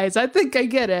these guys. I think I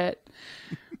get it.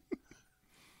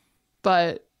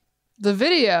 But the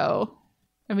video,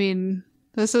 I mean,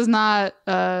 this is not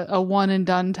a one and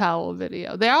done towel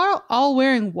video. They are all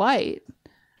wearing white.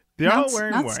 They're all not,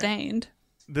 wearing not white. stained.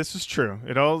 This is true.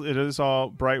 It is all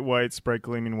bright whites, bright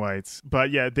gleaming whites.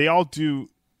 But yeah, they all do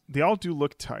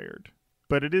look tired.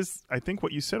 But it is, I think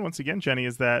what you said once again, Jenny,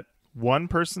 is that one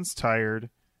person's tired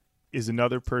is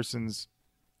another person's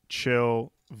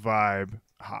chill vibe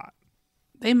hot.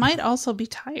 They might also be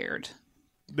tired.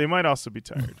 They might also be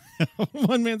tired.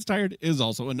 One man's tired is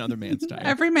also another man's tired.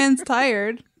 Every man's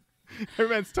tired.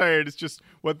 Everyone's tired. It's just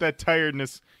what that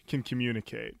tiredness can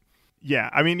communicate. Yeah,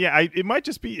 I mean, yeah, it might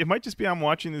just be I'm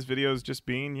watching these videos just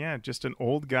being, just an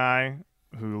old guy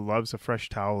who loves a fresh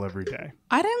towel every day.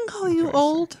 I didn't call you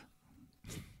old.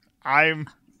 I'm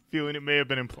feeling it may have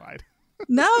been implied.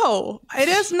 No, it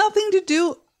has nothing to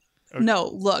do. No,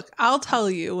 look, I'll tell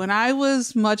you, when I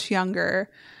was much younger,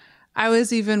 I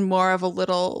was even more of a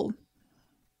little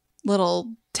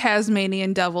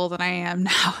Tasmanian devil than I am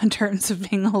now in terms of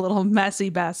being a little messy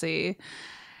Bessie.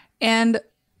 And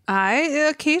I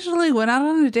occasionally went out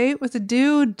on a date with a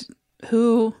dude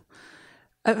who,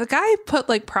 if a guy put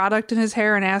like product in his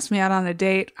hair and asked me out on a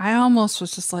date, I almost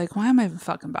was just like, why am I even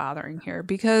fucking bothering here?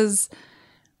 Because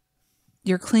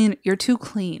you're clean. You're too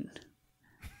clean.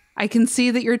 I can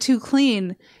see that you're too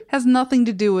clean. It has nothing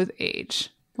to do with age.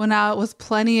 Went out with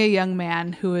plenty of young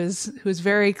man who is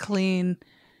very clean.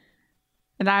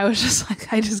 And I was just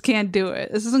like, I just can't do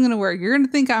it. This isn't going to work. You're going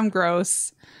to think I'm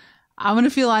gross. I'm going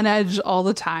to feel on edge all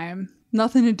the time.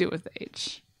 Nothing to do with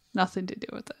age. Nothing to do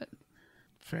with it.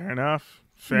 Fair enough.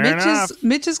 Fair enough.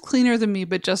 Mitch is cleaner than me,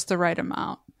 but just the right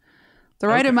amount. The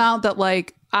right amount that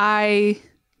like I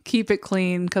keep it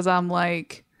clean because I'm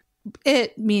like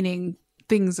it, meaning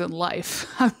things in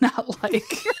life. I'm not like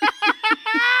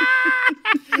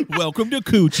Welcome to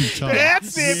Coochie Talk.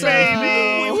 That's it,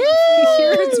 baby.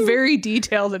 here's very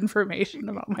detailed information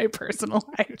about my personal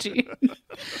hygiene.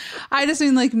 I just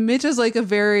mean like Mitch is like a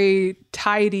very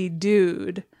tidy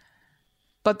dude,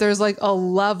 but there's like a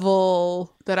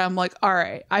level that I'm like, all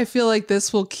right, I feel like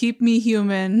this will keep me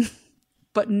human,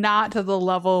 but not to the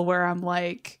level where I'm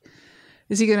like,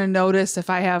 is he going to notice if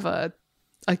I have a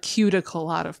cuticle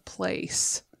out of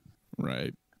place?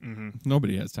 Right.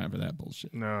 Nobody has time for that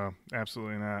bullshit. No,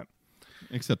 absolutely not.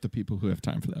 Except the people who have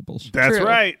time for that bullshit. That's True.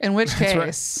 right. In which That's right.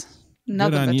 case, none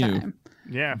Good of on the you. time.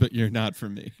 Yeah. But you're not for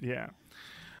me. Yeah.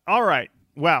 All right.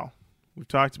 Well, we've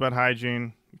talked about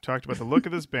hygiene. We've talked about the look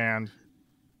of this band.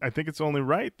 I think it's only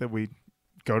right that we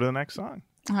go to the next song.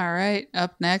 All right.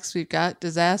 Up next, we've got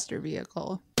Disaster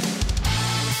Vehicle.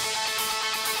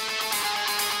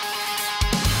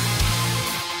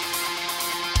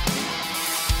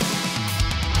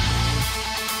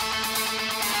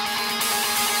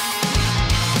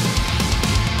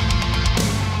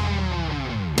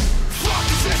 Fuck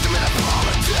the system and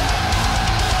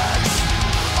politics.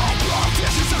 All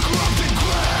politicians are corrupted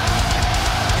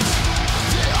grids.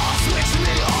 They all switch and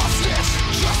they all snitch.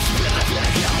 Just benefit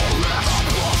and get more rich. All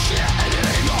bullshit and it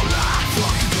ain't no lie.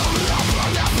 Fuck the government, I'll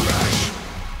burn that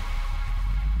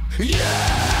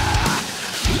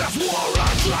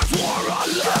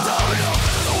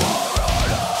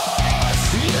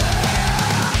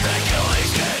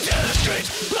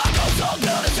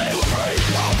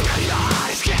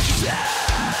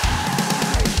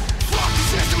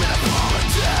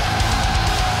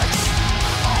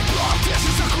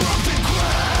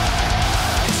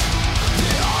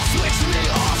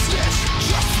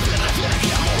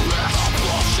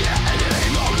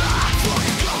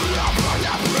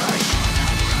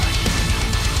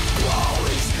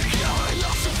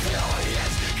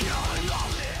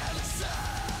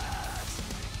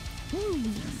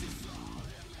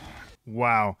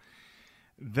Wow.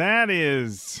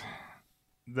 That's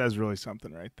really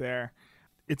something right there.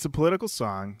 It's a political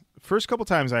song. First couple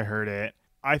times I heard it,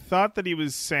 I thought that he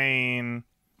was saying,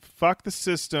 fuck the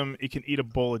system, it can eat a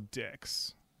bowl of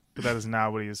dicks. But that is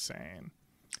not what he is saying.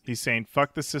 He's saying,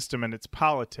 fuck the system and its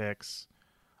politics.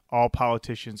 All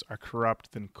politicians are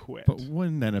corrupt, then quit. But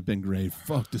wouldn't that have been great?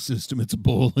 Fuck the system, it's a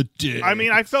bowl of dicks. I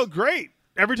mean, I felt great.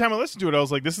 Every time I listened to it, I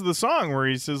was like, this is the song where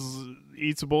he says,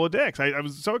 eats a bowl of dicks. I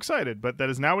was so excited, but that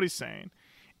is not what he's saying.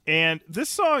 And this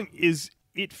song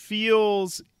it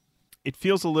feels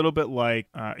a little bit like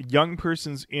a young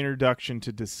person's introduction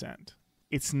to dissent.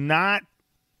 It's not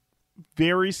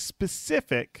very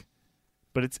specific,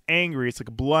 but it's angry. It's like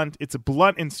a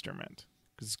blunt instrument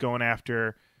because it's going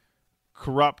after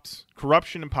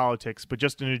corruption in politics, but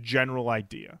just in a general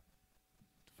idea.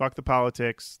 Fuck the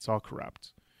politics. It's all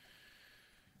corrupt.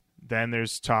 Then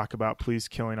there's talk about police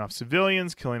killing off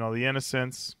civilians, killing all the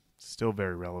innocents. Still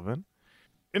very relevant.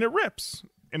 And it rips.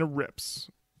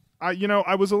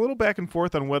 I was a little back and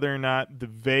forth on whether or not the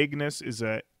vagueness is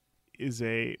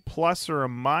a plus or a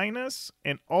minus.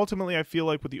 And ultimately, I feel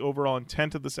like with the overall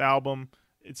intent of this album,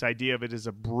 its idea of it as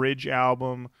a bridge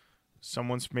album,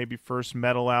 someone's maybe first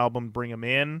metal album, bring them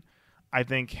in. I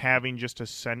think having just a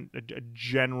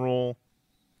general,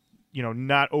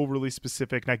 not overly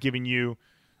specific, not giving you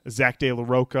a Zach De La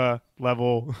Rocha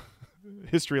level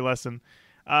history lesson.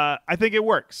 I think it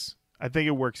works.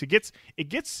 It gets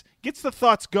the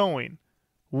thoughts going.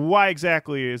 Why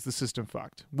exactly is the system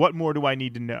fucked? What more do I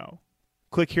need to know?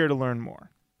 Click here to learn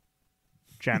more.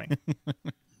 Jenny.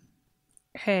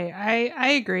 Hey, I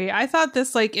agree. I thought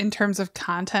this, like, in terms of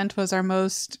content, was our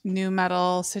most new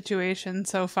metal situation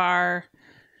so far.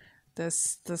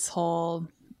 This whole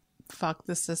fuck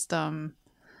the system.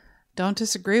 Don't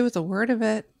disagree with a word of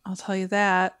it. I'll tell you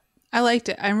that. I liked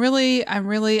it. I'm really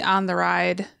on the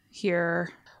ride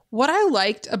here. What I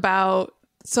liked about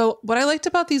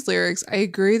these lyrics, I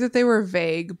agree that they were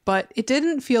vague, but it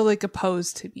didn't feel like a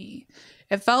pose to me.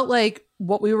 It felt like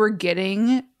what we were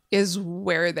getting is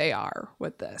where they are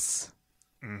with this.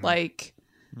 Mm-hmm. Like,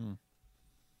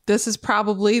 this is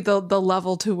probably the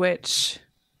level to which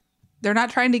they're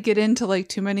not trying to get into like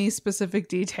too many specific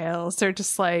details. They're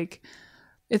just like,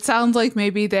 it sounds like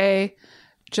maybe they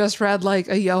just read like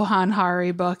a Johann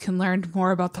Hari book and learned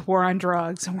more about the war on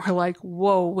drugs. And we're like,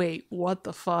 whoa, wait, what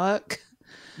the fuck?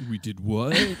 We did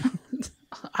what?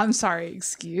 I'm sorry,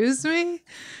 excuse me?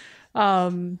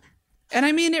 And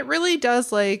I mean, it really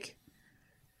does, like,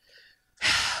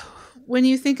 when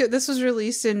you think this was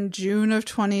released in June of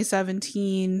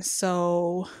 2017,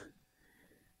 so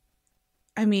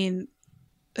I mean,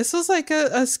 this was like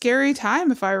a scary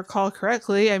time, if I recall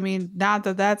correctly. I mean, not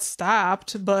that that's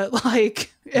stopped, but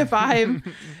like if I'm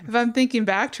thinking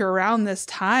back to around this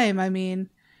time, I mean,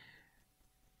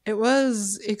 it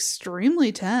was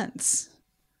extremely tense.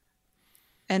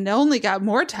 And it only got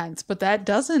more tense, but that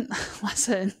doesn't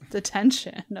lessen the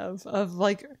tension of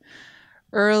like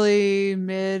early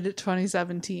mid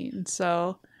 2017.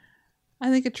 So I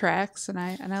think it tracks, and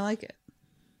I like it.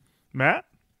 Matt?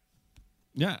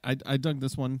 Yeah, I dug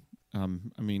this one. I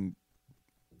mean,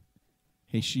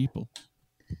 hey, sheeple.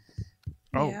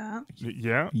 Oh, yeah.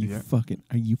 Yeah. Are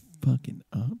you fucking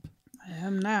up? I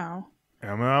am now.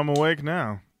 I'm awake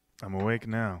now.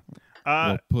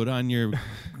 Well, put on your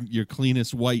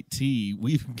cleanest white tee.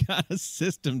 We've got a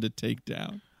system to take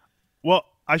down. Well,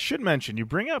 I should mention, you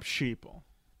bring up Sheeple.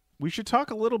 We should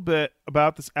talk a little bit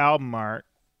about this album art,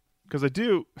 because I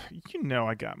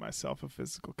got myself a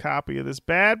physical copy of this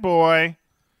bad boy.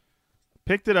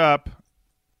 Picked it up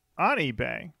on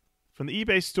eBay from the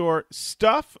eBay store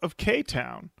Stuff of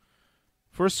K-Town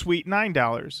for a sweet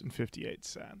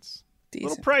 $9.58. A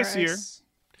little pricier.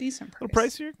 Decent price. A little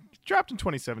pricier. Dropped in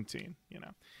 2017,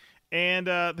 And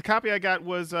the copy I got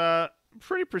was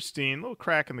pretty pristine. A little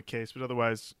crack in the case, but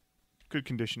otherwise good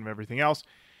condition of everything else.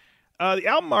 The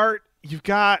album art, you've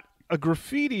got a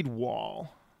graffitied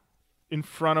wall in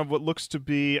front of what looks to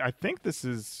be, I think this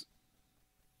is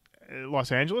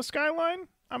Los Angeles skyline,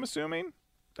 I'm assuming.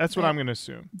 That's what I'm going to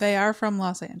assume. They are from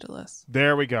Los Angeles.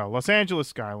 There we go. Los Angeles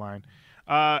skyline.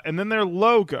 And then their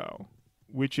logo,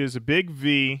 which is a big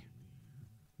V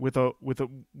with a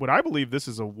what I believe this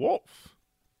is a wolf.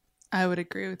 I would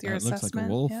agree with your assessment. Looks like a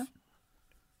wolf. Yeah.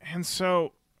 And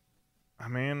so, I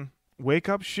mean, wake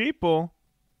up, sheeple.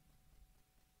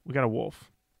 We got a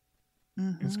wolf.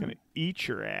 Mm-hmm. It's going to eat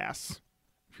your ass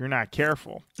if you're not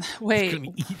careful. Wait,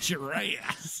 Gonna eat your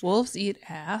ass. wolves eat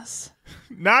ass?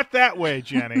 Not that way,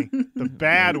 Jenny. The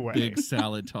bad way. Big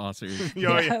salad tossers. Oh,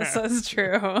 Yes, that's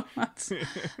true. That's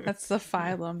the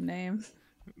phylum name.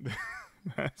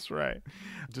 That's right.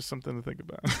 Just something to think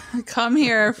about. Come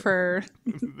here for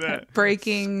That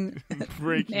breaking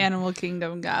breaking. Animal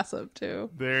Kingdom gossip too.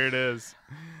 There it is.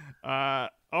 All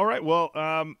right. Well,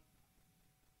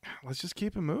 let's just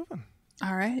keep it moving.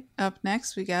 All right. Up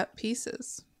next, we got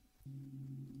Pieces.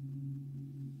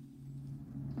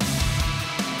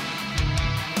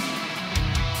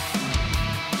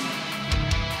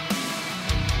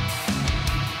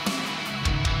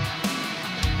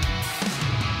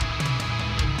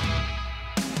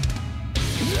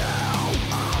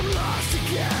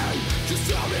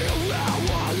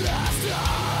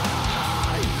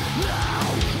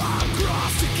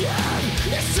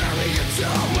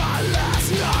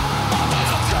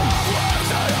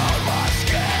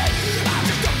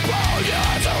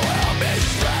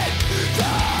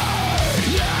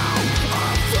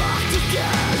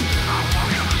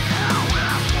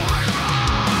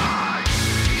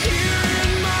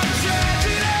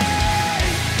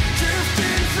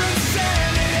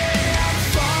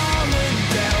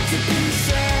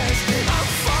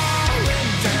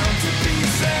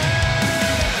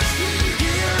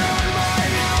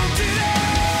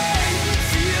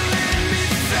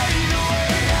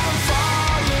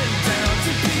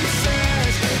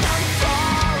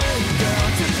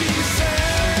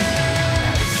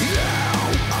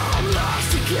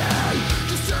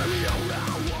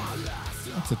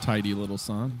 That's a tidy little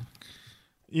song.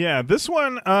 Yeah, this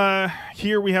one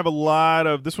here we have a lot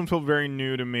of. This one felt very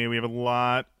new to me. We have a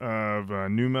lot of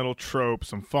new metal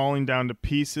tropes. I'm falling down to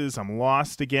pieces. I'm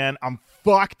lost again. I'm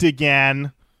fucked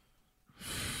again.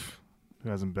 Who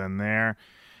hasn't been there?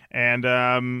 And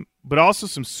but also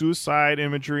some suicide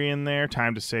imagery in there.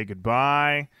 Time to say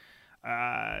goodbye.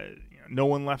 No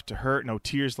one left to hurt. No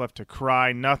tears left to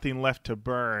cry. Nothing left to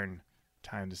burn.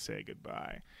 Time to say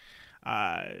goodbye.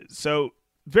 So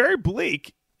very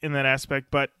bleak in that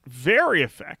aspect, but very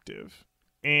effective.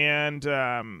 And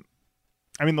I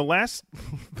mean, the last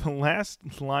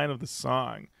line of the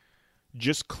song,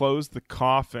 just close the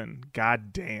coffin.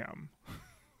 God damn.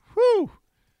 Whew.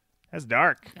 That's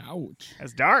dark. Ouch.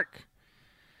 That's dark.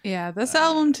 Yeah, this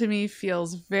album to me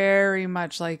feels very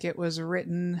much like it was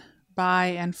written by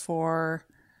and for,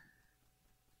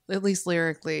 at least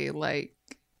lyrically, like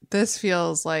this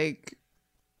feels like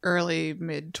early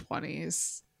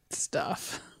mid-20s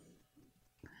stuff.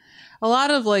 A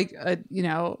lot of like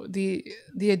the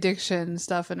addiction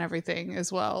stuff and everything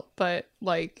as well, but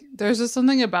like there's just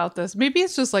something about this. Maybe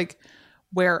it's just like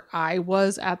where I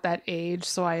was at that age,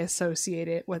 so I associate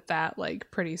it with that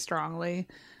like pretty strongly.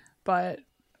 But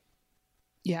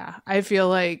yeah, I feel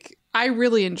like I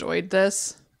really enjoyed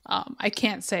this. I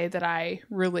can't say that I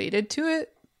related to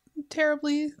it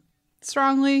terribly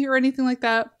strongly or anything like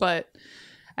that, but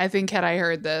I think had I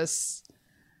heard this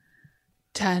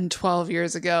 10, 12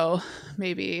 years ago,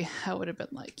 maybe I would have been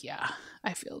like, yeah,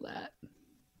 I feel that.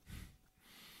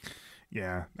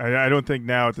 Yeah, I don't think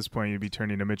now at this point you'd be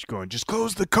turning to Mitch going, just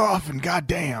close the coffin,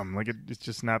 goddamn. Like it's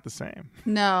just not the same.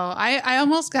 No, I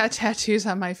almost got tattoos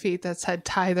on my feet that said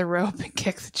tie the rope and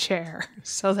kick the chair.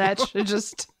 So that should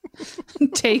just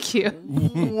take you.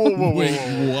 Whoa.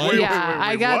 What? Yeah,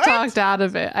 I got what? talked out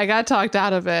of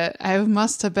it. I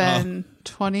must have been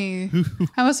 20.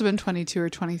 I must have been 22 or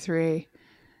 23.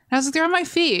 And I was like, they're on my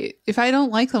feet. If I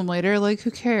don't like them later, like,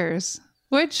 who cares?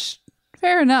 Which,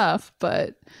 fair enough,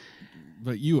 but...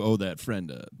 But you owe that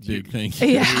friend a big thank you.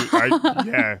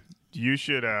 Yeah. You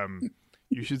should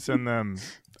send them,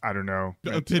 I don't know,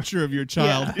 A picture of your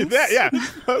child.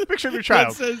 a picture of your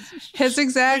child. That says, His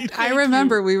exact... Thank I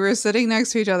remember we were sitting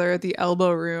next to each other at the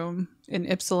Elbow Room in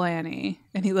Ypsilanti,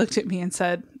 and he looked at me and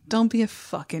said, don't be a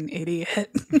fucking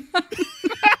idiot.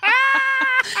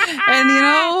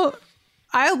 And,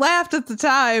 I laughed at the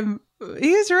time.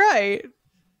 He's right.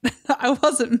 I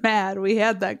wasn't mad. We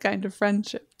had that kind of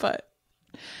friendship, but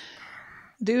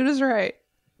dude is right.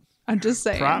 I'm just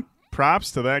saying.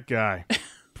 Props to that guy.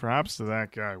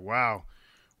 Wow.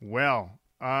 Well,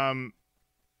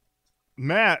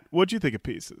 Matt, what'd you think of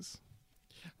Pieces?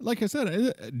 like I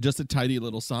said, just a tidy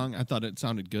little song. I thought it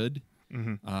sounded good.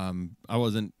 Mm-hmm. I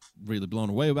wasn't really blown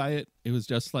away by it. It was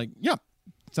just like, yeah,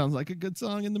 sounds like a good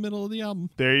song in the middle of the album.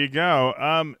 There you go.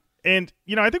 And,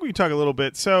 I think we can talk a little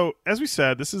bit. So, as we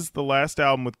said, this is the last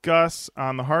album with Gus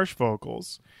on the harsh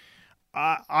vocals.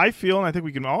 I feel, and I think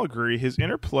we can all agree, his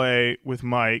interplay with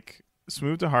Mike,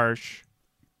 smooth to harsh,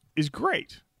 is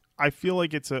great. I feel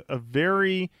like it's a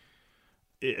very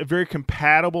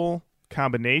compatible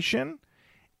combination.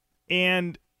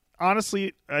 And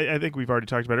honestly, I think we've already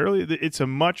talked about it earlier, it's a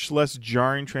much less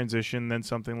jarring transition than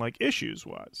something like Issues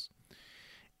was.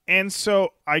 And so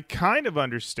I kind of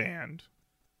understand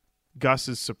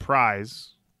Gus's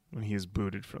surprise when he is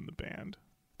booted from the band,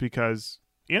 because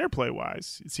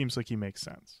interplay-wise, it seems like he makes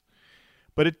sense.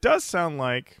 But it does sound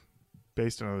like,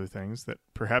 based on other things, that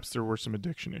perhaps there were some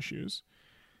addiction issues.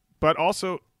 But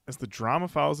also, as the drama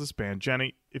follows this band,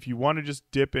 Jenny, if you want to just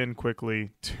dip in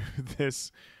quickly to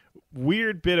this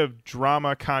weird bit of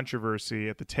drama controversy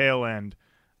at the tail end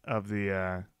of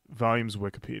the Volumes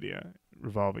Wikipedia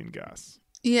revolving Gus.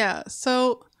 Yeah,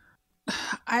 so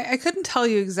I couldn't tell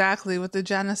you exactly what the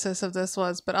genesis of this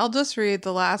was, but I'll just read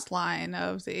the last line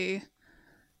of the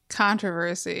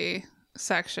controversy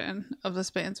section of this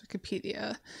band's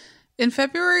Wikipedia. In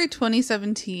February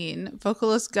 2017,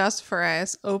 vocalist Gus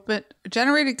Farias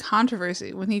generated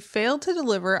controversy when he failed to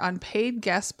deliver on paid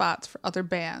guest spots for other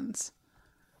bands,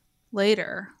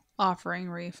 later offering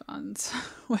refunds,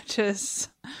 which is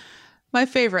my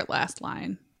favorite last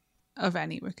line of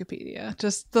any Wikipedia.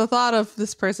 Just the thought of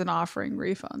this person offering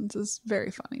refunds is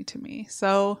very funny to me.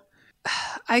 So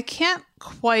I can't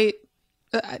quite,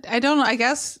 I don't know. I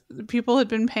guess people had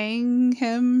been paying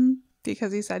him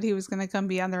because he said he was going to come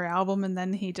be on their album, and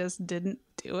then he just didn't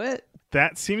do it.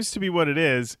 That seems to be what it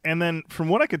is. And then from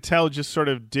what I could tell, just sort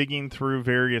of digging through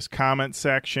various comment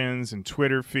sections and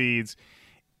Twitter feeds,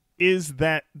 is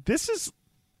that this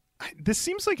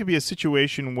seems like it'd be a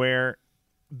situation where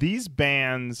these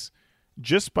bands,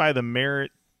 just by the merit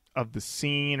of the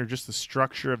scene or just the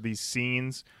structure of these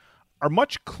scenes, are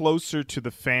much closer to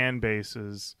the fan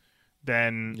bases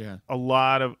than a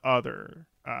lot of other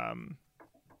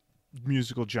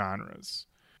musical genres.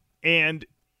 And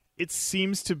it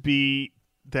seems to be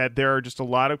that there are just a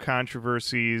lot of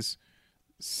controversies.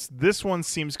 This one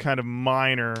seems kind of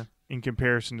minor in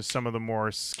comparison to some of the more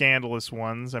scandalous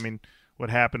ones. I mean, what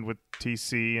happened with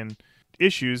TC and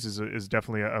Issues is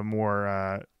definitely a more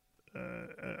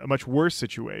a much worse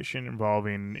situation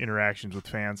involving interactions with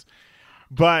fans.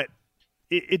 But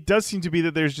it does seem to be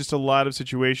that there's just a lot of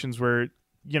situations where,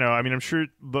 you know, I mean, I'm sure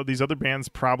these other bands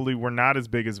probably were not as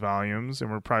big as Volumes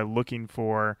and were probably looking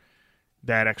for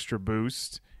that extra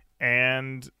boost.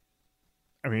 And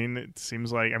I mean, it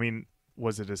seems like, I mean,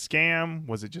 was it a scam?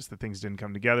 Was it just that things didn't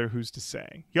come together? Who's to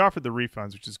say? He offered the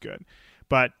refunds, which is good.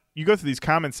 But you go through these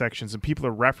comment sections and people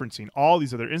are referencing all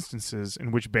these other instances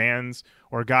in which bands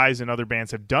or guys in other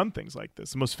bands have done things like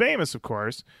this. The most famous, of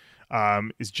course,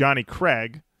 is Johnny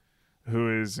Craig,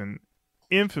 who is an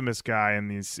infamous guy in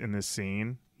this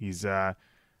scene. He's a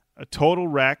total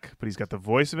wreck, but he's got the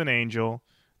voice of an angel,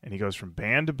 and he goes from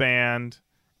band to band,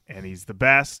 and he's the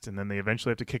best, and then they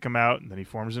eventually have to kick him out, and then he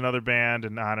forms another band,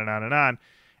 and on and on and on.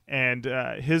 And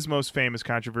his most famous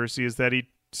controversy is that he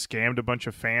scammed a bunch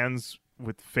of fans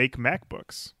with fake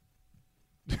MacBooks.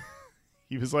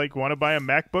 He was like, want to buy a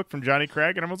MacBook from Johnny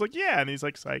Craig? And everyone's like, yeah. And he's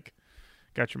like, psych,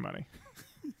 got your money.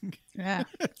 Yeah,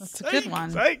 that's a good one.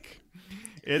 Psych.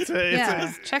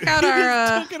 Check out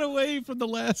our took it away from the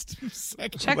last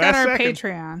second. Check last out our second.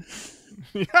 Patreon.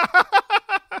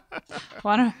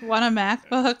 Want a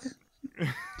MacBook?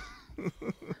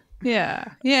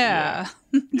 Yeah.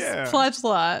 Pledge a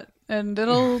lot, and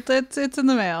it's in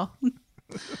the mail.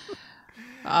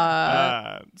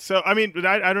 So I mean,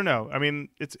 I don't know. I mean,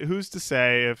 it's who's to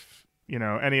say if, you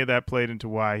know, any of that played into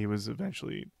why he was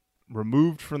eventually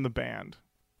removed from the band.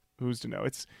 Who's to know?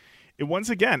 Once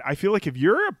again, I feel like if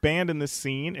you're a band in this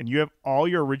scene and you have all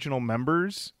your original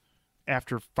members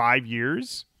after 5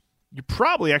 years, you're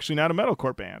probably actually not a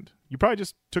metalcore band. You probably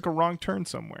just took a wrong turn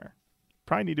somewhere.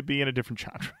 Probably need to be in a different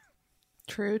genre.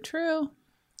 True.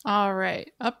 All right.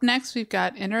 Up next, we've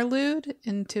got Interlude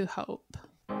into Hope.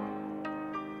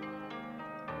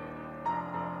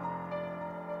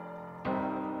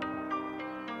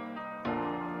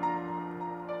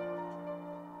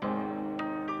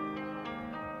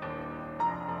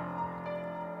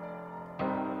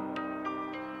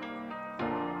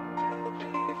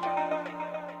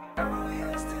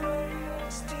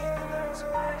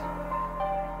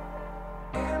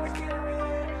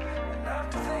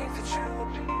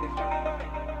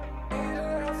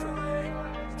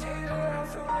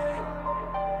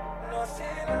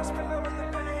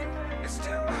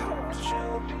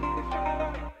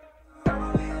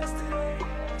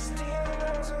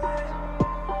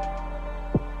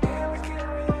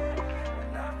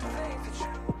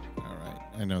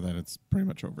 I know that it's pretty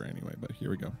much over anyway, but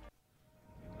here we go.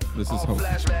 This is Hope.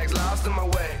 Flashbacks lost in my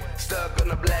way, stuck on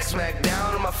the black smack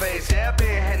down in my face. Yeah,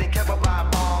 been handicapped by a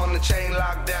ball and the chain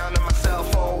locked down, and my cell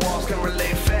phone walls can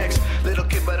relate facts. Little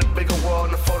kid, but a bigger world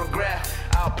in a photograph.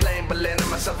 Out playing, but landing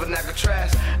myself in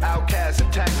Alcatraz. Outcast,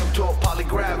 attacked up to a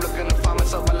polygraph, looking to find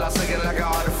myself a lost again like an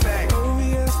artifact. Oh,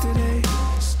 yesterday,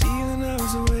 stealing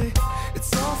hours away.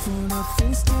 It's all for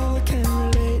nothing, still I can't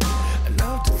relate.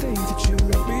 enough to think that you'll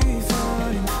be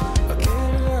fine. I'll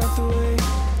get it out the way,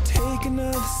 take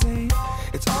another saint.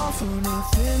 It's all for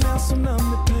nothing else, will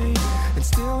numb the pain, and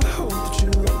still I hope that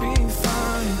you'll be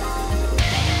fine.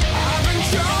 I've been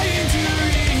trying to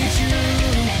reach you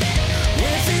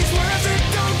with these words that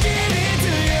don't get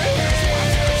into your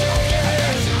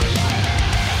head.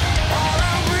 All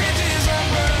our bridges are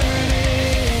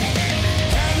burning,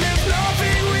 and there's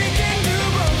nothing we can do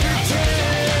but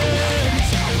pretend.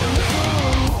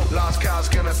 Lost cause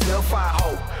gonna still find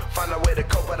hope, find a way to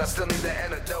cope, but I still need the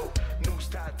antidote. Noose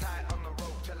tied tight on the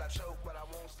rope till I choke, but I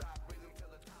won't stop breathing till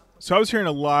the time. So I was hearing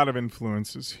a lot of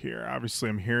influences here. Obviously,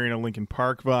 I'm hearing a Linkin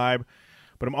Park vibe,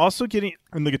 but I'm also getting,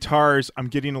 in the guitars, I'm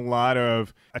getting a lot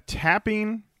of a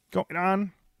tapping going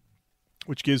on,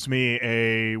 which gives me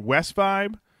a Wes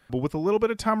vibe, but with a little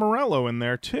bit of Tom Morello in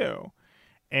there too.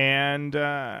 And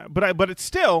but it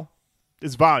still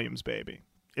is volumes, baby.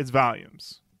 It's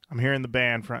volumes. I'm hearing the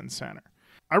band front and center.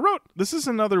 I wrote, this is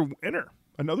another winner.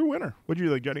 Another winner. What do you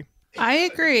think, Jenny? I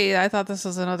agree. I thought this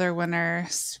was another winner.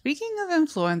 Speaking of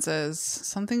influences,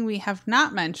 something we have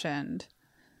not mentioned,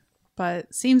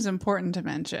 but seems important to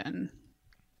mention.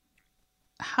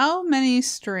 How many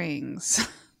strings?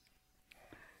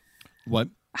 What?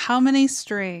 How many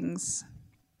strings?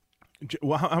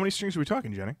 Well, how many strings are we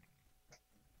talking, Jenny?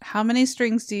 How many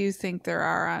strings do you think there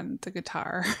are on the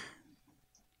guitar?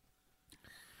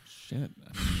 Shit.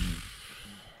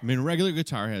 I mean, a regular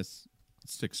guitar has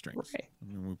 6 strings. Right. I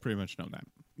mean, we pretty much know that.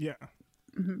 Yeah.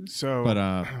 Mm-hmm. So,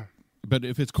 But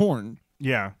if it's Korn,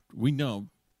 yeah, we know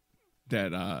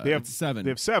that They have- it's 7.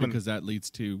 they have 7. because that leads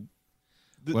to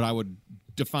what I would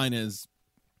define as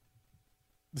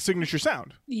the signature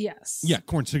sound. Yes.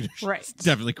 Korn signature. Right.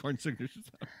 Definitely Korn signature.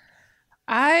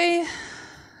 I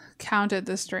counted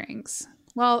the strings.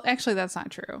 Well, actually, that's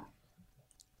not true.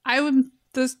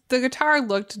 The guitar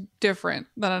looked different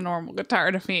than a normal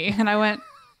guitar to me, and I went,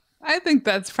 I think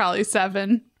that's probably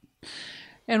 7.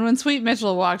 And when Sweet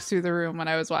Mitchell walked through the room when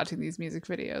I was watching these music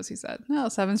videos, he said, "No,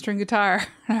 7-string guitar."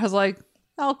 And I was like,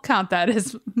 I'll count that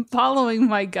as following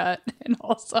my gut, and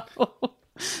also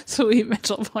Sweet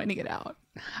Mitchell pointing it out.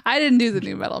 I didn't do the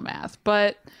new metal math,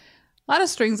 but a lot of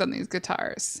strings on these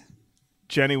guitars.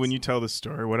 Jenny, when you tell this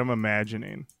story, what I'm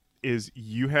imagining is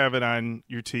you have it on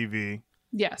your TV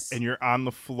Yes. and you're on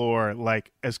the floor,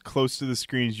 like as close to the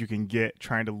screen as you can get,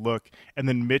 trying to look. And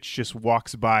then Mitch just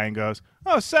walks by and goes,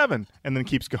 "Oh, 7," and then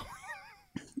keeps going.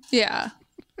 Yeah.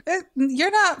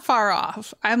 You're not far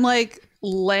off. I'm like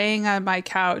laying on my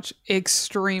couch,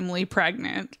 extremely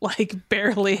pregnant, like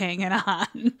barely hanging on.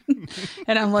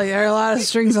 And I'm like, there are a lot of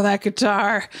strings on that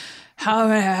guitar. How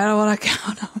many? I don't want to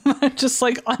count them. I'm just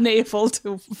like unable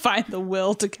to find the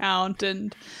will to count.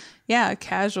 And yeah,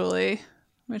 casually,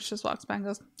 Mitch just walks by and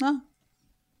goes, "No,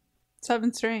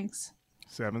 7 strings."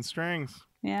 7 strings.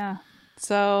 Yeah.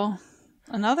 So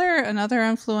another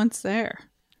influence there.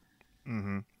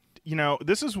 You know,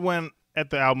 this is when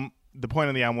at the point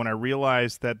of the album when I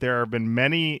realized that there have been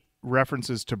many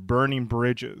references to burning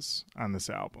bridges on this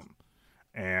album.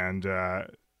 And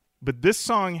but this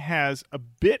song has a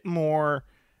bit more,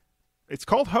 it's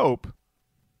called Hope,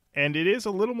 and it is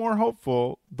a little more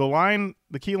hopeful. The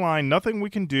key line, "Nothing we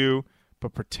can do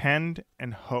but pretend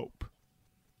and hope."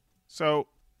 So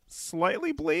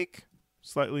slightly bleak,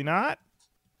 slightly not.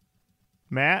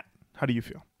 Matt, how do you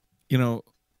feel? You know,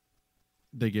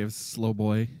 they gave Slow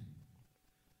Boy.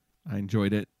 I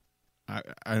enjoyed it.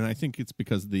 And I think it's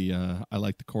because I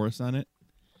like the chorus on it.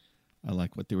 I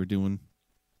like what they were doing.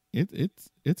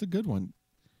 It's a good one.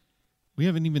 We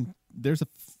haven't even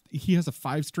he has a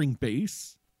 5-string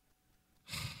bass.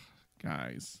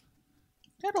 Guys.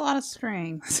 Got a lot of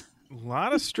strings. A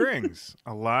lot of strings.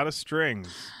 A lot of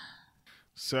strings.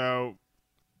 So,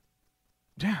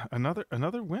 yeah, another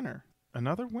winner.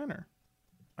 Another winner.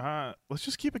 Let's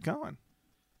just keep it going.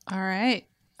 All right.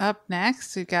 Up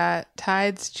next, we got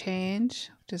Tides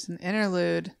Change, which is an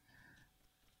interlude.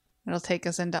 It'll take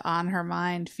us into On Her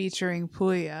Mind featuring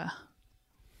Puya.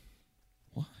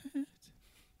 What?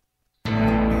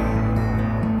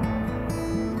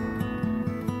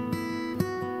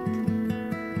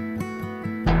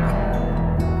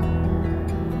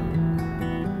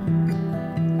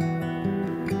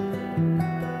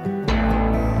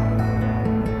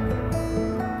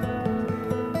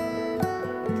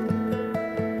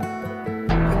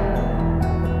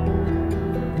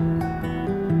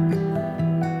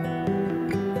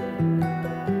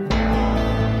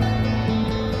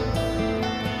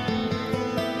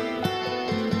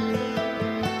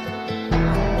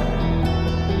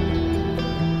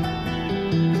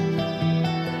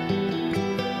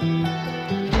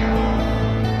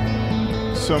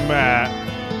 So, Matt,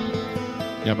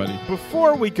 Yeah, buddy.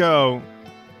 before we go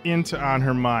into On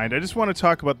Her Mind, I just want to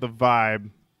talk about the vibe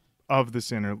of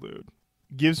this interlude.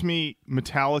 Gives me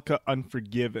Metallica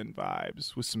Unforgiven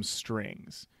vibes with some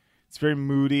strings. It's very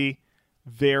moody,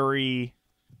 very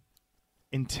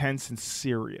intense and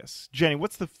serious. Jenny,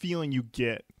 what's the feeling you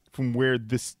get from where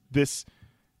this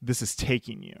is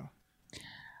taking you?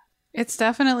 It's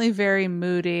definitely very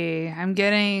moody. I'm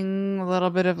getting a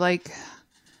little bit of like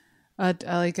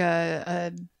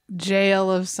a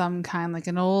jail of some kind, like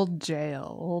an old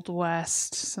jail, Old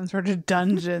West, some sort of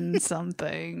dungeon,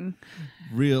 something.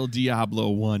 Real Diablo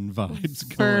 1 vibes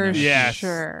For going on. Yes.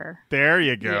 sure. There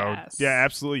you go. Yes. Yeah,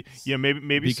 absolutely. Yeah,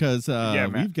 maybe Because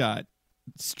Matt. we've got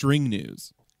string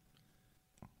news.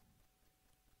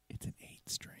 It's an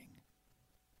 8-string.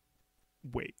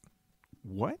 Wait.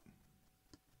 What?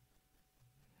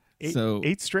 So-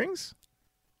 8 strings?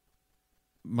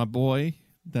 My boy,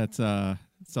 that's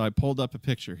so I pulled up a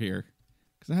picture here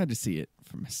because I had to see it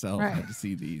for myself. I Right. had to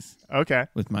see these Okay.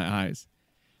 with my eyes.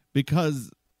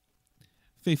 Because,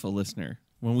 faithful listener,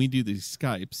 when we do these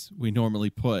Skypes, we normally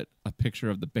put a picture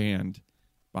of the band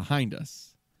behind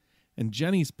us. And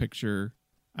Jenny's picture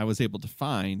I was able to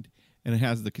find, and it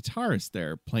has the guitarist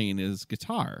there playing his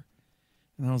guitar.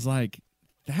 And I was like,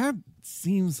 that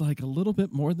seems like a little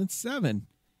bit more than 7.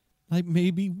 Like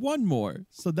maybe one more.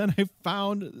 So then I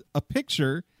found a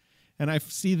picture, and I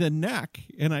see the neck,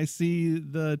 and I see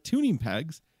the tuning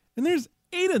pegs, and there's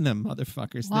 8 of them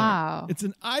motherfuckers Wow. there. It's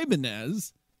an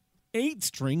Ibanez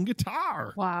 8-string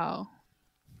guitar. Wow.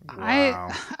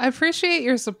 Wow. I appreciate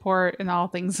your support in all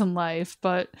things in life,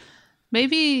 but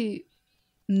maybe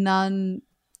none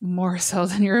more so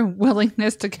than your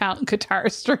willingness to count guitar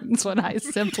strings when I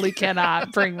simply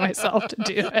cannot bring myself to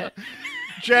do it.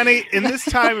 Jenny, in this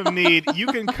time of need, you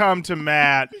can come to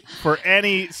Matt for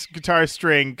any guitar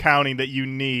string counting that you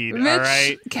need, Mitch all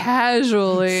right?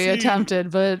 casually attempted,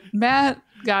 but Matt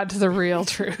got to the real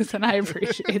truth, and I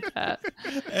appreciate that.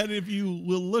 And if you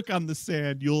will look on the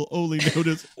sand, you'll only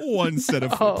notice one set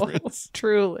of Oh, footprints.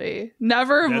 truly.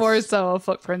 Never That's- more so a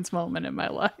footprints moment in my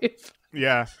life.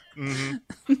 Yeah.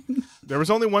 There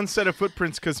was only one set of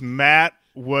footprints because Matt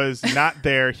was not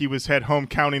there. He was at home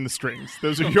counting the strings.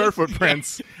 Those are your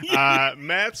footprints.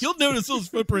 Matt's... You'll notice those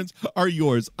footprints are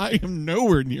yours. I am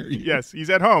nowhere near you. Yes, he's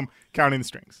at home counting the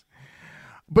strings.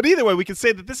 But either way, we can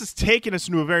say that this has taken us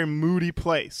into a very moody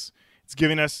place. It's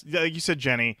giving us, like you said,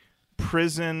 Jenny,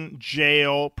 prison,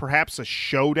 jail, perhaps a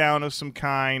showdown of some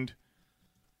kind.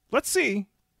 Let's see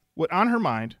what On Her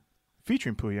Mind,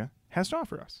 featuring Puya, has to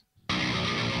offer us.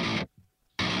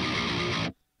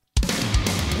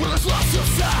 When I lost your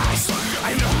sight,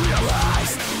 I never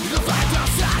realized the fact that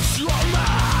touched your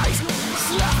mind.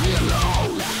 Left me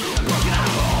alone, broken at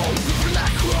home,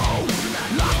 black crow,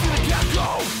 locked in a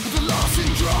gecko, with the lost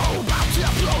syndrome, about to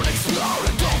upload, explode,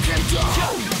 and don't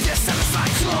condone. Dissatisfied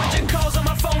clone. Urgent calls on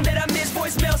my phone that I miss.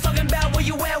 Voicemails talking about where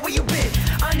you at, where you been.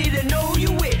 I need to know who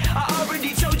you with. I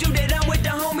already told you that I'm with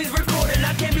the homies recording.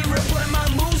 I can't be reporting my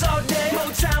moves all day. More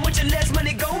time with your less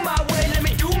money, go my way. Let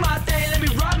me do my thing, let me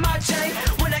rock my chain.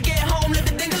 When I get home, let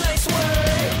the dingle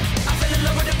sway. I fell in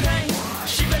love with the pain.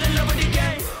 She fell in love with the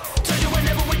game. Told you I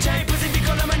never would change. Pussy be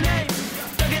calling my name.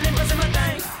 Thugging and busting my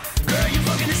thing. Girl, you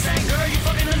fucking insane. Girl, you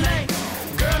fucking the lane.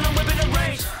 Girl, I'm whipping the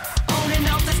range. On and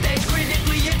off the stage,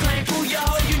 critically acclaimed. Pull your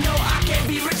hoe, you know I can't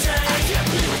be retained. I can't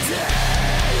be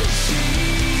retained. She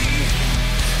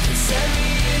sent me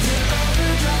into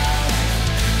overdrive.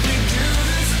 We do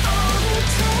this all the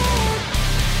time.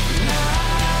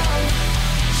 Now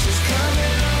she's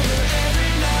coming over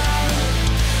every night.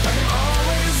 I'm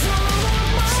always on my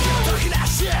mind. Still talking that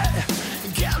shit,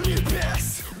 get me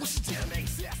pissed. What she did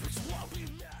makes sense, but you won't be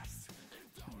missed.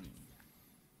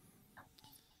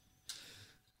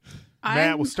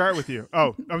 Matt, we'll start with you.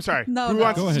 Oh, I'm sorry. No, Who no.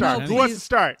 wants Go to ahead, start? Jenny. Who wants to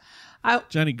start?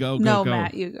 Jenny, go. No,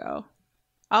 Matt, you go.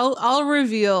 I'll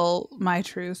reveal my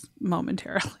truth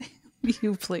momentarily.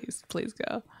 You please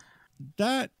go.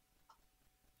 The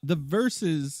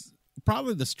verses,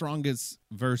 probably the strongest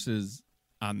verses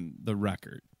on the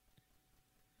record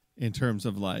in terms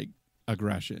of like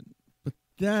aggression. But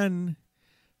then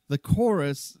the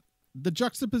chorus, the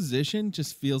juxtaposition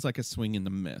just feels like a swing and a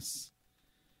miss.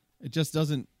 It just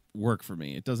doesn't work for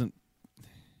me. It doesn't.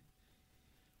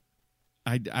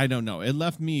 I don't know. It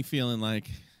left me feeling like,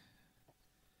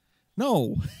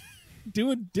 no,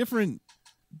 do a different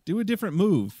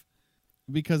move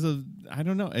because of, I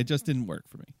don't know. It just didn't work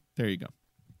for me. There you go.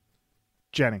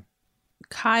 Jenny.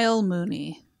 Kyle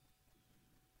Mooney.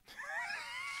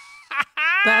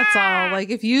 That's all. Like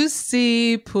if you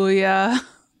see Puya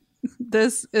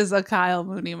This is a Kyle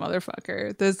Mooney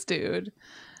motherfucker. This dude.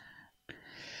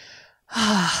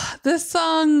 This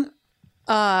song,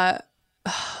 I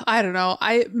don't know.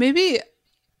 Maybe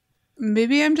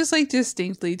I'm just like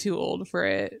distinctly too old for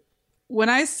it. When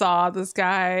I saw this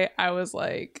guy, I was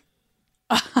like,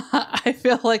 I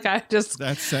feel like I just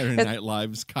That's Saturday Night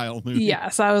Live's Kyle Mooney.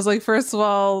 Yes, I was like, first of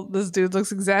all, this dude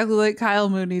looks exactly like Kyle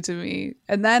Mooney to me.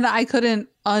 And then I couldn't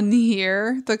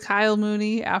unhear the Kyle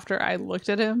Mooney after I looked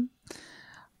at him.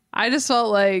 I just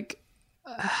felt like,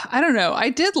 I don't know. I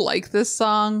did like this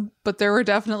song, but there were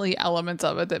definitely elements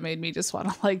of it that made me just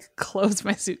want to like close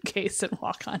my suitcase and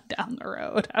walk on down the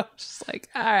road. I was just like,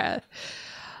 ah.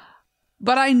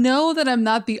 But I know that I'm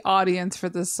not the audience for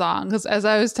this song because as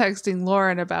I was texting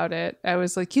Lauren about it, I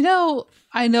was like,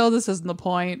 I know this isn't the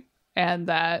point, and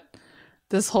that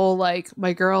this whole like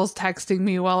my girl's texting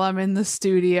me while I'm in the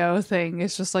studio thing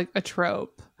is just like a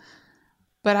trope.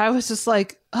 But I was just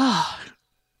like, oh,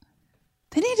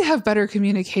 they need to have better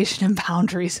communication and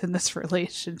boundaries in this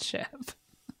relationship.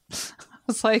 I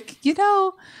was like,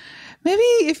 maybe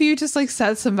if you just like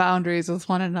set some boundaries with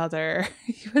one another,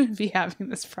 you wouldn't be having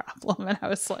this problem. And I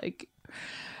was like,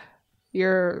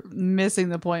 you're missing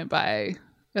the point by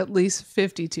at least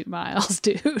 52 miles,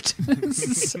 dude.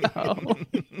 So,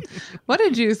 what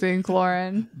did you think,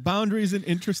 Lauren? Boundaries an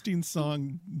interesting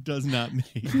song does not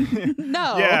make.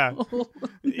 No. Yeah. No.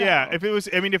 Yeah. If it was,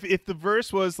 I mean, if the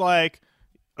verse was like,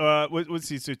 let's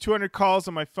see, so 200 calls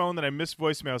on my phone that I missed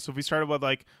voicemails. So if we started with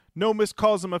like, no missed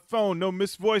calls on my phone, no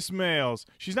missed voicemails.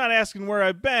 She's not asking where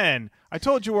I've been. I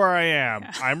told you where I am.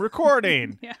 Yeah. I'm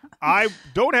recording. Yeah. I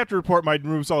don't have to report my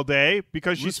moves all day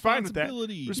because she's fine with that.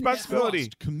 Responsibility.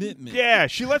 Trust, commitment. Yeah,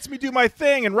 she lets me do my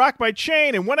thing and rock my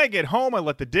chain, and when I get home, I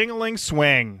let the ding-a-ling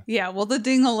swing. Yeah, well, the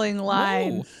ding-a-ling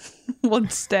line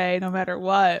would stay no matter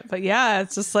what. But yeah,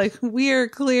 it's just like we're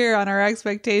clear on our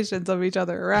expectations of each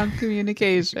other around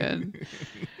communication.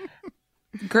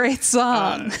 Great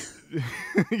song.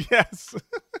 Yes.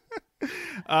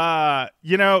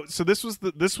 So this was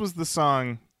the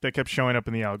song that kept showing up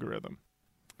in the algorithm.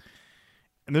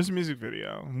 And there's a music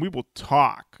video, and we will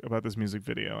talk about this music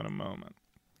video in a moment.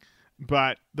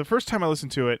 But the first time I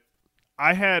listened to it,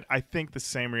 I had, I think, the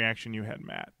same reaction you had,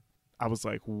 Matt. I was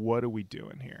like, what are we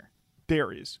doing here?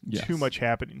 There is too much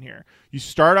happening here. You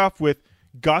start off with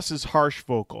Gus's harsh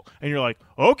vocal, and you're like,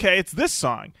 okay, it's this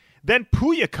song. Then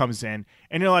Puya comes in,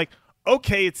 and you're like,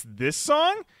 okay, it's this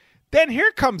song? Then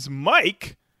here comes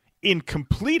Mike in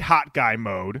complete hot guy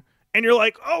mode, and you're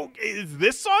like, oh, is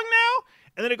this song now?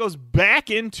 And then it goes back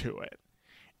into it.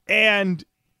 And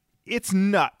it's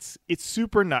nuts. It's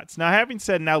super nuts. Now, having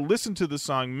said, now listen to the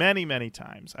song many, many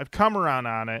times. I've come around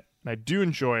on it, and I do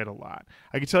enjoy it a lot.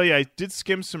 I can tell you, I did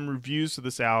skim some reviews of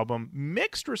this album.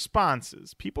 Mixed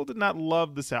responses. People did not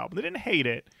love this album. They didn't hate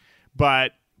it,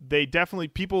 but they definitely,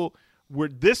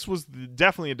 this was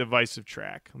definitely a divisive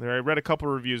track. I read a couple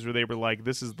of reviews where they were like,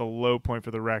 this is the low point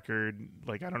for the record.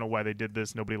 Like, I don't know why they did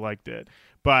this. Nobody liked it.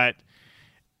 But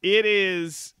it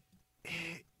is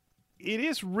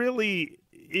really,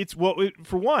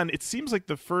 for one, it seems like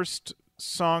the first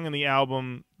song in the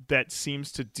album that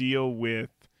seems to deal with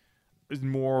a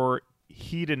more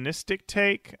hedonistic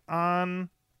take on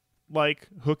like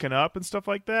hooking up and stuff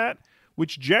like that,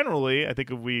 which generally, I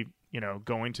think if we,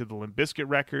 going to the Limp Bizkit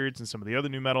records and some of the other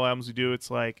new metal albums we do, it's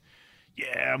like,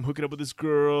 yeah, I'm hooking up with this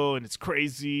girl and it's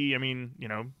crazy. I mean,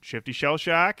 Shifty Shell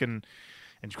Shock and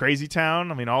Crazy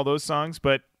Town. I mean, all those songs.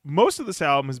 But most of this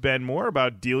album has been more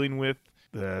about dealing with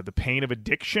the pain of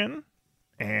addiction.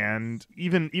 And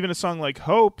even a song like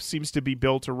Hope seems to be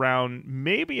built around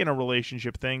maybe in a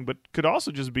relationship thing, but could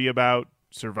also just be about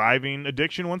surviving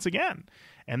addiction once again.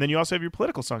 And then you also have your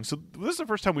political songs. So this is the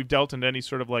first time we've dealt into any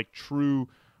sort of like true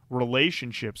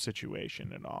relationship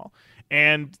situation and all.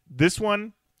 And this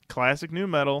one, classic nu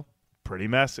metal, pretty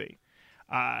messy.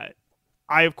 I,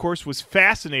 of course, was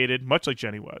fascinated, much like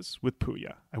Jenny was, with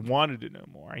Puya. I wanted to know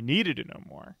more. I needed to know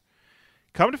more.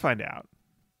 Come to find out,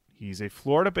 he's a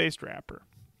Florida-based rapper.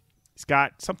 He's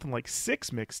got something like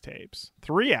 6 mixtapes,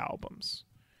 3 albums.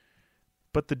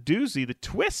 But the doozy, the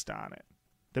twist on it,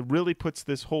 that really puts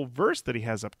this whole verse that he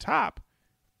has up top,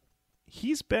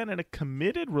 he's been in a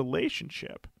committed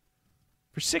relationship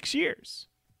for 6 years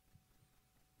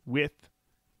with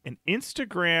an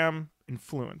Instagram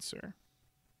influencer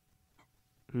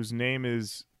whose name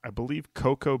is, I believe,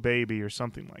 Coco Baby or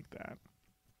something like that.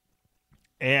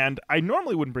 And I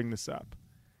normally wouldn't bring this up,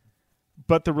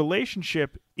 but the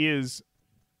relationship is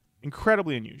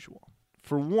incredibly unusual.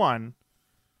 For one,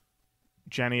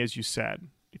 Jenny, as you said,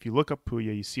 if you look up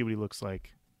Puya, you see what he looks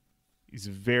like. He's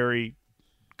a very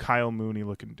Kyle Mooney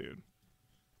looking dude.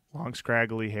 long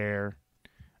scraggly hair.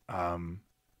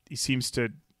 He seems to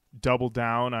double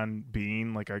down on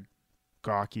being like a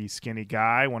gawky, skinny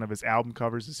guy. One of his album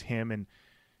covers is him in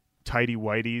tighty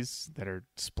whities that are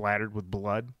splattered with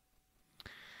blood.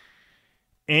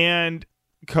 And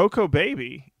Coco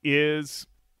Baby is,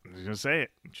 I'm just going to say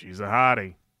it, she's a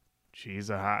hottie. She's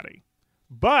a hottie.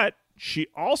 But she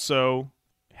also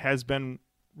has been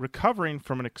recovering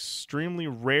from an extremely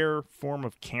rare form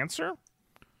of cancer.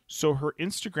 So her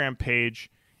Instagram page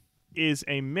is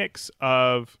a mix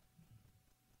of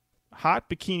hot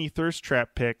bikini thirst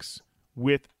trap pics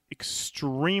with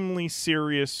extremely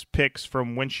serious pics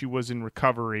from when she was in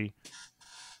recovery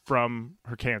from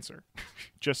her cancer.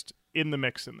 Just in the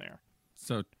mix in there.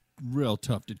 So real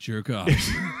tough to jerk off.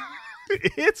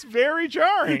 It's very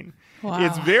jarring. Wow.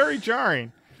 It's very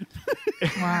jarring.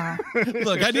 Wow.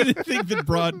 Look, I didn't think that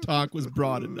broad talk was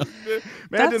broad enough.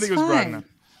 Man, I didn't think it was broad enough.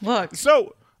 Look,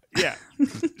 So, yeah.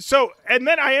 So, and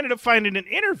then I ended up finding an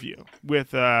interview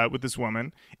with this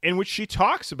woman in which she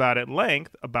talks about at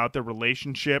length about their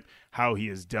relationship, how he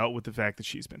has dealt with the fact that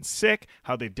she's been sick,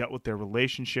 how they've dealt with their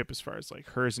relationship as far as like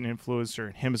her as an influencer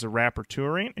and him as a rapper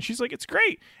touring. And she's like, it's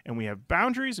great. And we have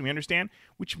boundaries and we understand,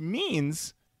 which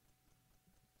means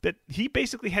that he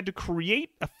basically had to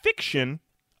create a fiction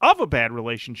of a bad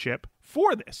relationship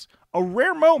for this. A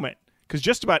rare moment. Because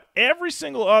just about every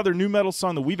single other new metal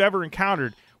song that we've ever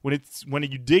encountered, when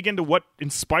you dig into what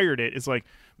inspired it, it's like,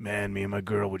 man, me and my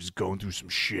girl were just going through some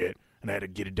shit, and I had to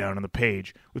get it down on the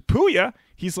page. With Puya,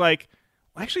 he's like,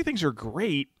 well, actually, things are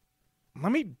great.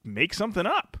 Let me make something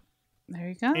up. there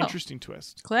you go. Interesting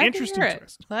twist. Glad Interesting to hear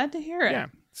twist. it. Glad to hear it.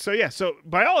 Yeah. So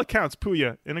by all accounts,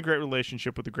 Puya in a great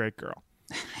relationship with a great girl.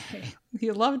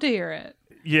 You love to hear it.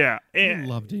 Yeah. I'd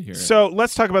love to hear it. So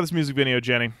let's talk about this music video,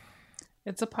 Jenny.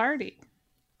 It's a party.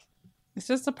 It's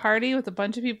just a party with a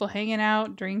bunch of people hanging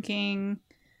out, drinking.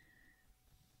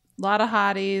 A lot of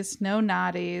hotties, no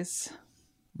naughties.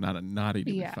 Not a naughty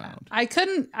to Yeah. be found. I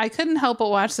couldn't help but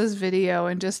watch this video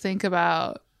and just think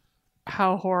about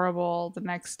how horrible the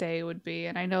next day would be.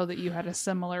 And I know that you had a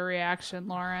similar reaction,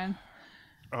 Lauren.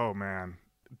 Oh man,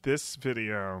 this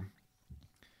video,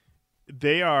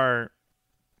 they are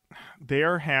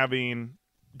having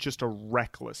just a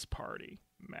reckless party,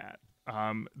 Matt.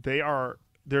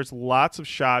 There's lots of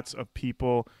shots of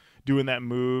people doing that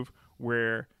move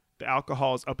where the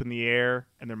alcohol is up in the air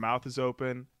and their mouth is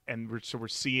open, and we're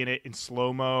seeing it in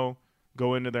slow-mo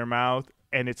go into their mouth,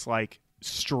 and it's like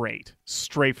straight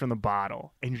from the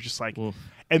bottle, and you're just like, Oof.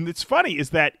 and it's funny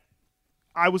is that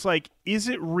I was like, is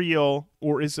it real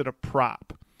or is it a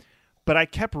prop? But I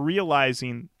kept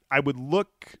realizing I would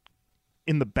look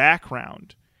in the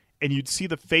background and you'd see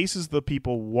the faces of the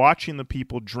people watching the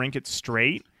people drink it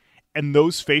straight, and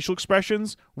those facial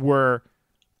expressions were,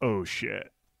 oh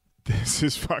shit, this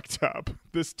is fucked up.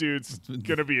 This dude's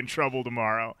gonna be in trouble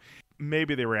tomorrow.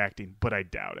 Maybe they were acting, but I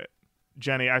doubt it.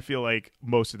 Jenny, I feel like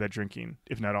most of that drinking,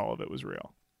 if not all of it, was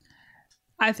real.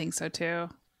 I think so too.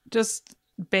 Just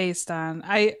based on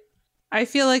I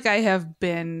feel like I have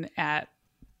been at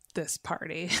this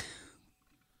party.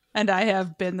 And I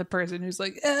have been the person who's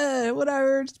like,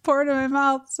 whatever, just pour it in my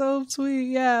mouth, so sweet,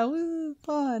 yeah, woo,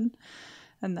 fun.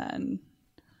 And then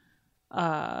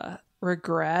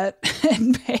regret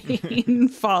and pain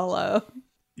follow.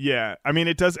 Yeah, I mean,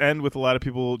 it does end with a lot of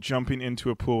people jumping into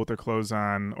a pool with their clothes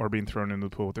on or being thrown into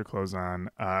the pool with their clothes on.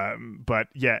 But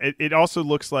yeah, it also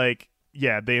looks like,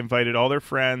 yeah, they invited all their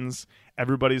friends.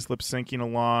 Everybody's lip syncing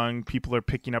along. People are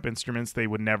picking up instruments they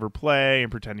would never play and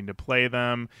pretending to play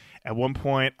them. At one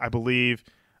point, I believe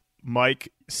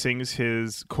Mike sings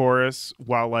his chorus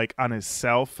while like on his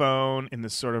cell phone in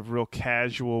this sort of real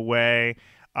casual way.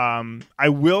 I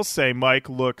will say Mike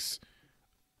looks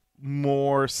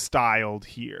more styled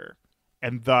here,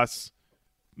 and thus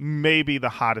maybe the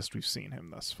hottest we've seen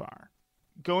him thus far.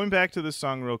 Going back to this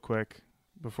song real quick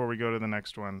before we go to the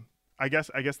next one, I guess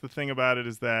the thing about it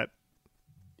is that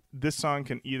this song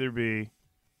can either be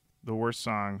the worst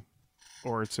song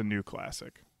or it's a new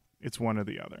classic. It's one or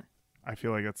the other. I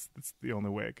feel like it's the only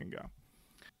way it can go.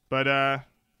 But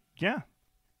yeah,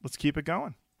 let's keep it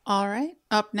going. All right.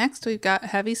 Up next, we've got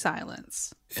Heavy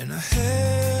Silence. In a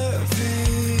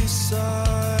heavy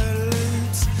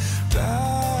silence,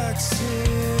 backs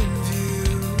in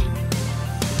view,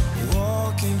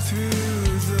 walking through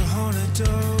the haunted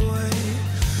doorway,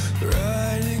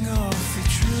 writing off the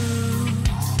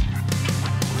truth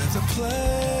with a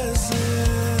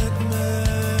pleasant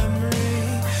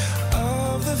memory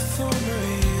of the former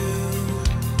you.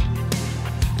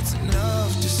 It's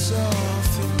enough to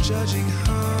soften judging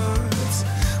hearts,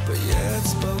 but yet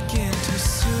spoken too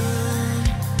soon.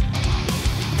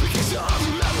 Because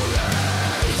I'm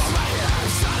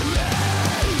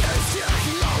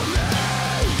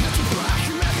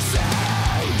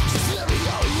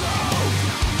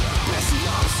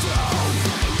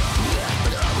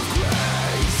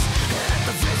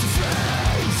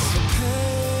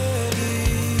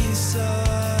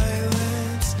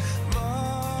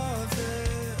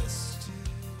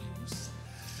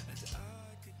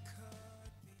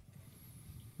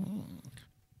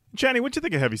Jenny, what'd you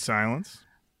think of Heavy Silence?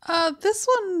 This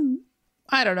one,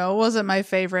 I don't know, wasn't my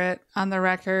favorite on the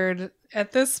record.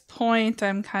 At this point,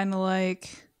 I'm kind of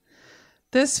like,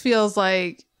 this feels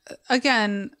like,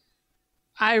 again,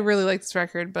 I really like this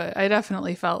record, but I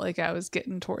definitely felt like I was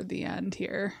getting toward the end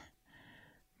here.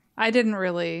 I didn't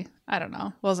really, I don't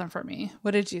know, wasn't for me.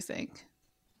 What did you think?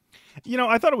 You know,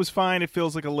 I thought it was fine. It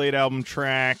feels like a late album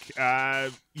track.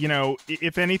 You know,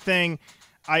 if anything,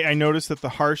 I noticed that the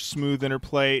harsh, smooth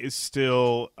interplay is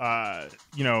still,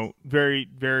 you know, very,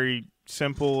 very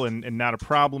simple and not a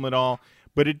problem at all.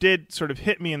 But it did sort of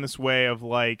hit me in this way of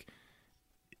like,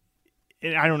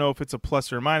 and I don't know if it's a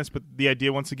plus or a minus, but the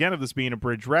idea once again of this being a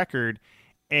bridge record,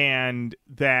 and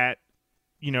that,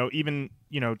 you know, even,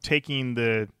 you know, taking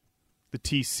the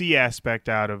TC aspect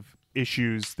out of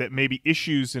Issues, that maybe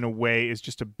Issues in a way is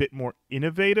just a bit more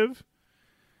innovative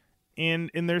in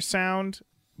their sound,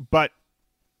 but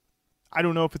I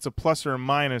don't know if it's a plus or a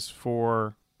minus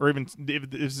for, or even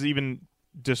if it's even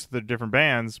just the different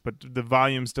bands, but the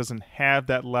Volumes doesn't have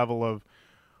that level of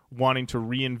wanting to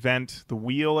reinvent the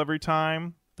wheel every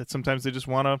time, that sometimes they just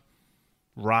want to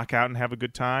rock out and have a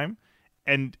good time.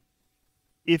 And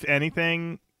if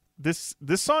anything, this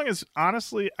song is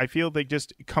honestly, I feel like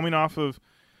just coming off of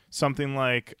something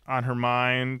like On Her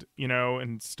Mind, you know,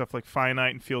 and stuff like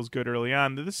Finite and Feels Good early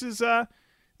on, this is a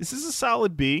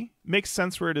solid B. Makes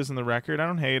sense where it is in the record. I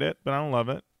don't hate it, but I don't love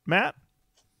it. Matt?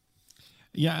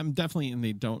 Yeah, I'm definitely in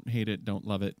the don't hate it, don't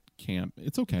love it camp.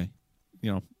 It's okay.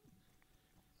 You know,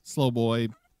 Slow Boy.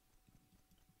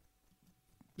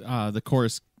 The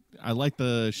chorus, I like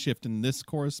the shift in this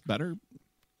chorus better,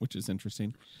 which is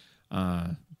interesting.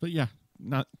 But yeah,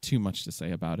 not too much to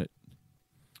say about it.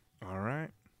 All right.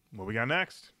 What we got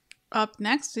next? Up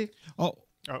next, Oh.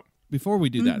 Before we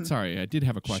do that, sorry, I did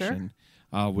have a question,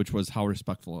 which was how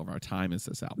respectful of our time is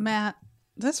this album? Matt,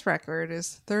 this record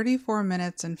is 34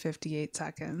 minutes and 58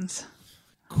 seconds.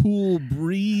 Cool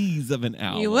breeze of an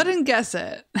album. You wouldn't guess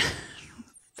it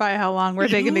by how long we're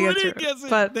taking to get through. Guess it,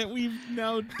 but that we've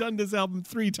now done this album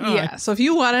 3 times. yeah, so if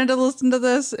you wanted to listen to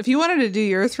this, if you wanted to do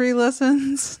your 3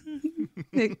 listens,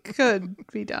 it could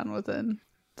be done within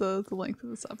the length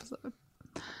of this episode.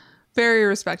 Very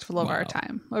respectful of our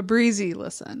time. A breezy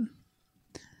listen.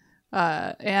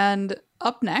 And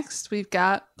up next, we've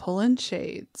got Pullin'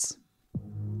 Shades.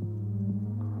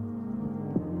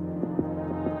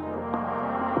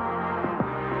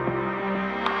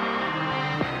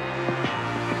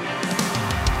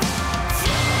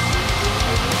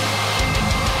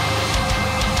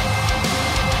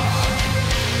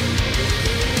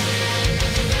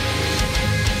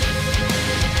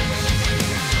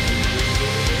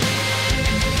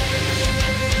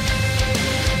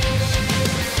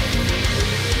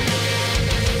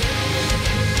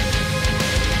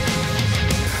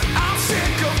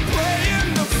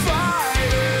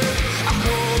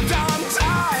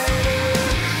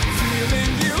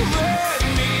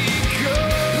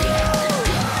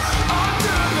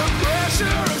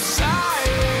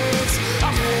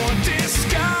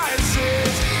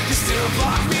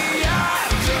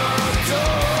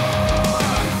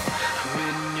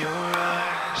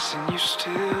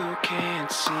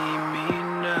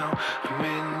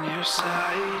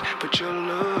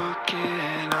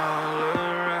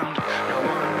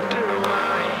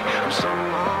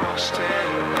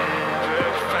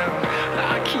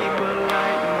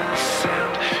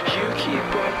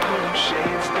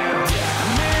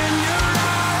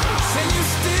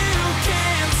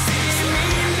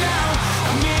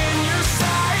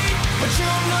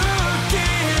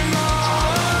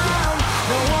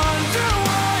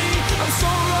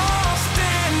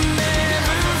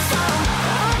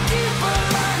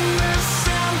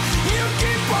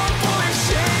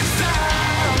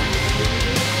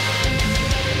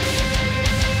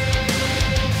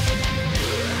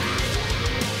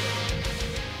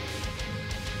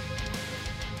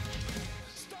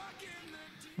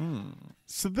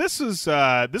 So this was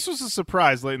a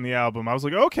surprise late in the album. I was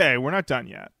like, okay, we're not done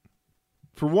yet.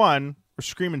 For one, we're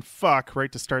screaming fuck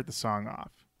right to start the song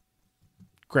off.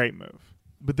 Great move.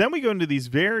 But then we go into these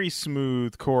very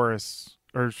smooth chorus,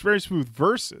 or very smooth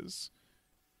verses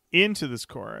into this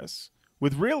chorus,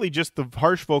 with really just the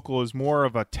harsh vocal as more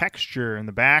of a texture in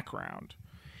the background.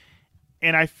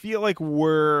 And I feel like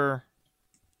we're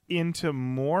into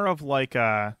more of like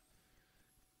a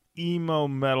emo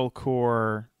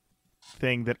metalcore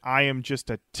thing that I am just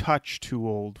a touch too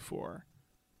old for.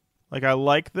 Like, I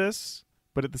like this,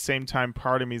 but at the same time,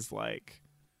 part of me is like,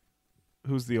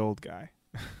 who's the old guy?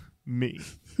 Me.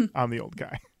 I'm the old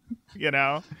guy. You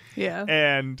know? Yeah.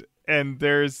 And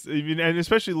there's, and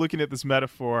especially looking at this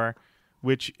metaphor,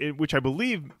 which I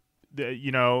believe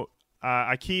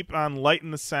I keep on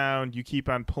lighting the sound, you keep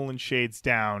on pulling shades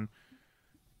down.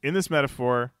 In this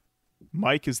metaphor,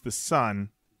 Mike is the sun,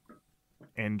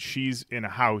 and she's in a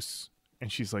house,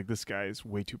 and she's like, this guy is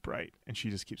way too bright, and she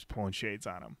just keeps pulling shades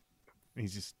on him. And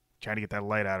he's just trying to get that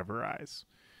light out of her eyes.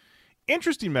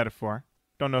 Interesting metaphor.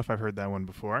 Don't know if I've heard that one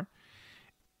before.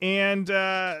 And,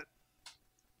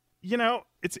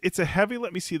 it's a heavy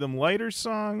Let Me See Them Lighter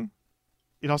song.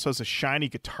 It also has a shiny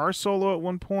guitar solo at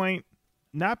one point.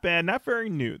 Not bad. Not very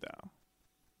new, though.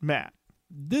 Matt.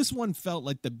 This one felt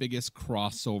like the biggest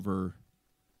crossover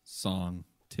song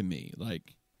to me.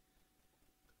 Like,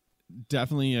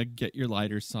 definitely a Get Your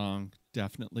Lighter song.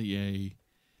 Definitely a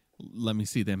Let Me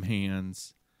See Them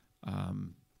Hands.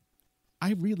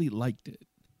 I really liked it.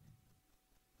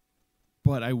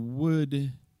 But I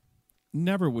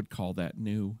never would call that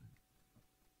new.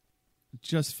 It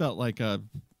just felt like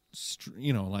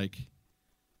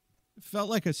felt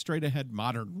like a straight ahead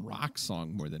modern rock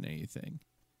song more than anything.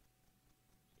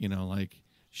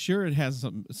 Sure, it has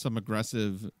some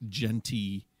aggressive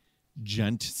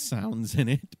gent sounds in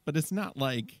it, but it's not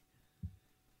like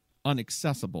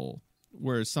unaccessible,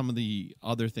 whereas some of the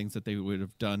other things that they would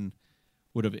have done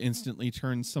would have instantly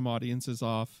turned some audiences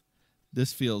off.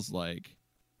 This feels like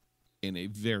in a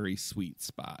very sweet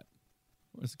spot.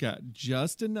 It's got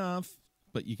just enough,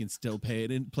 but you can still play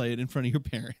it in front of your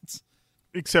parents.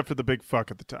 Except for the big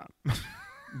fuck at the top.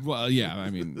 Well, yeah, I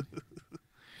mean,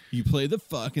 you play the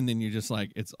fuck, and then you're just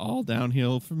like, it's all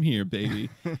downhill from here, baby.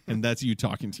 And that's you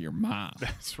talking to your mom.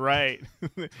 That's right.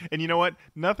 And you know what?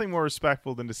 Nothing more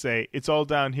respectful than to say, it's all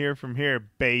down here from here,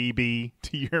 baby,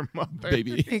 to your mother.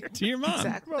 Baby, to your mom.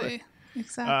 Exactly.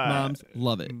 Moms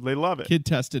love it. They love it.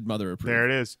 Kid-tested, mother approved. There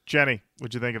it is. Jenny,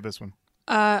 what'd you think of this one?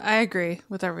 I agree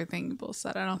with everything you both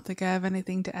said. I don't think I have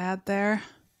anything to add there.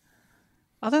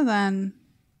 Other than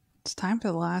it's time for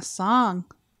the last song.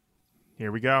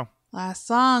 Here we go. Last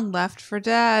song, Left for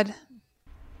Dead.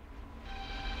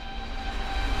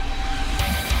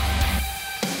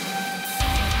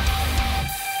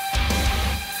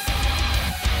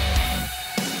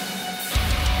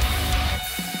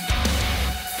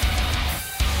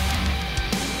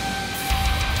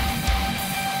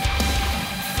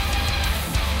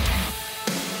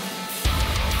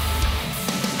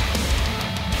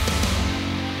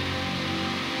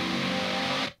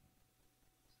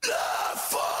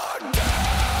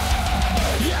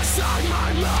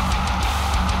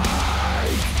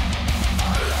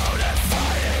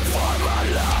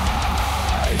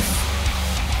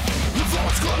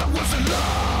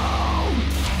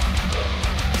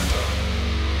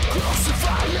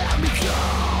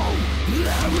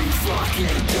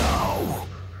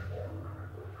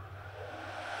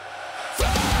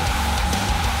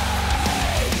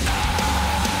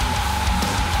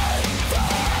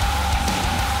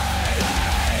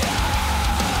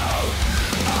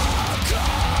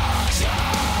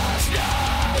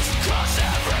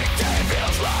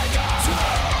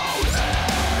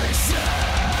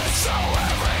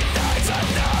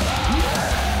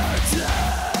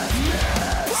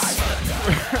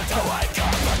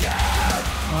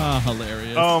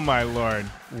 Hilarious. Oh, my Lord.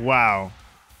 Wow.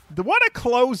 What a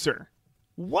closer.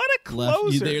 What a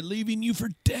closer. They're leaving you for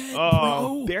dead, bro.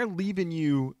 bro. They're leaving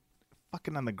you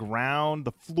fucking on the ground.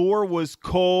 The floor was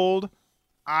cold.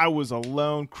 I was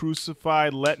alone,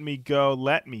 crucified. Let me go.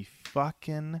 Let me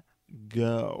fucking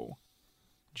go.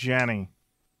 Jenny,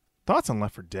 thoughts on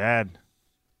Left 4 Dead?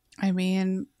 I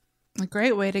mean, a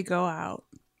great way to go out.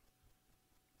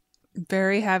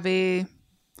 Very heavy.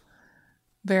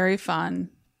 Very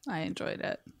fun. I enjoyed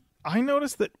it. I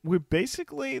noticed that we're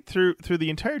basically through the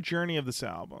entire journey of this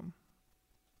album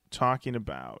talking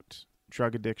about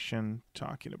drug addiction,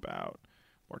 talking about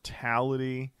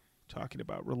mortality, talking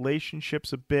about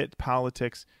relationships a bit,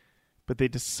 politics, but they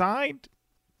decide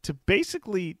to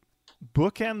basically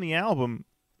bookend the album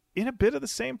in a bit of the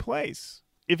same place.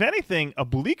 If anything, a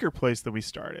bleaker place than we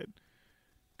started,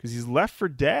 because he's left for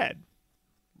dead.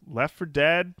 Left for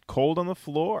dead, cold on the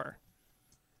floor.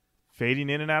 Fading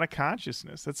in and out of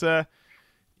consciousness. That's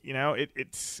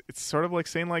it's sort of like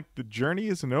saying like the journey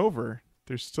isn't over.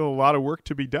 There's still a lot of work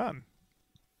to be done.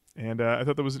 And I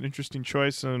thought that was an interesting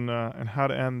choice on how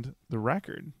to end the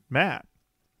record. Matt.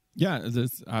 Yeah,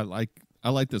 I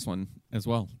like this one as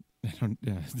well.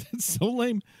 It's so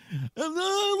lame.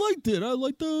 I liked it. I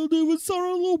liked it was sort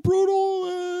of a little brutal.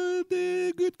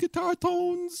 The good guitar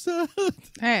tones.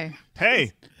 Hey.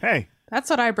 That's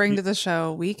what I bring to the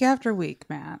show week after week,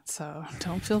 Matt. So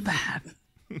don't feel bad.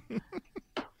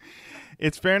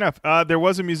 It's fair enough. There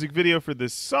was a music video for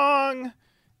this song.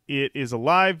 It is a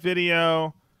live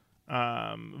video.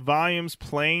 Volumes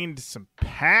playing to some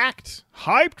packed,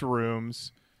 hyped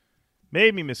rooms.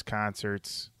 Made me miss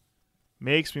concerts.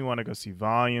 Makes me want to go see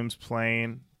Volumes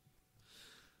playing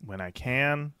when I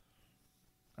can.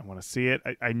 I want to see it.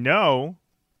 I know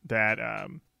that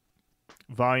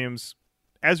Volumes,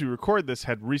 as we record this,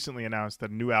 had recently announced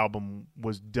that a new album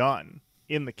was done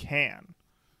in the can.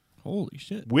 Holy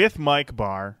shit. With Mike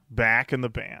Barr back in the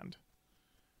band.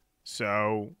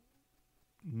 So,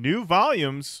 new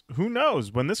Volumes, who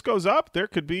knows? When this goes up, there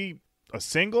could be a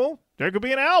single, there could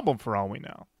be an album for all we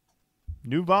know.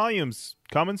 New Volumes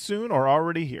coming soon or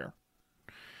already here.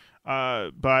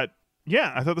 But,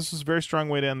 yeah, I thought this was a very strong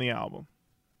way to end the album.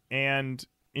 And,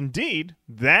 indeed,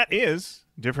 that is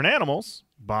Different Animals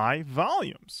by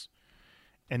Volumes.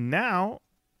 And now,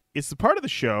 it's the part of the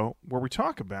show where we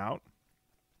talk about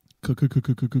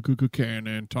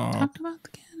Canon talk. Talk about the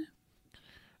canon.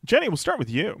 Jenny, we'll start with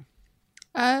you.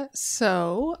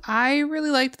 So I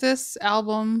really liked this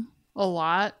album a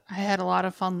lot. I had a lot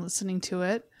of fun listening to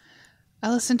it. I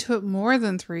listened to it more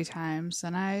than 3 times,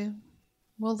 and I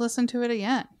will listen to it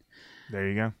again. There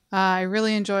you go. I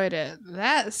really enjoyed it.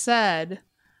 That said,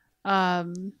 I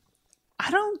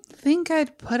don't think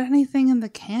I'd put anything in the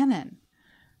canon.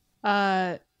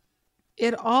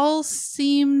 It all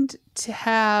seemed to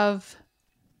have...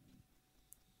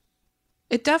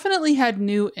 It definitely had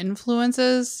new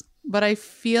influences, but I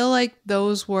feel like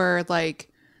those were like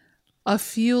a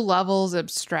few levels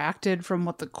abstracted from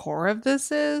what the core of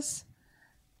this is.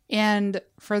 And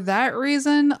for that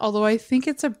reason, although I think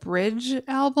it's a bridge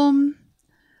album,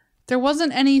 there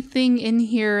wasn't anything in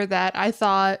here that I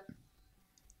thought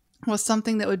was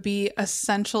something that would be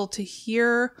essential to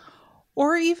hear,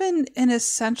 or even an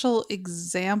essential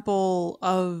example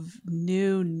of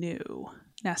new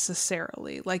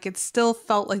necessarily. Like, it still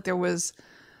felt like there was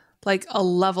like a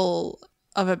level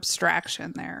of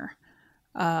abstraction there.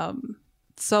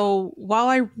 So while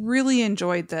I really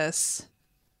enjoyed this,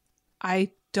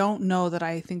 I don't know that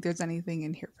I think there's anything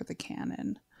in here for the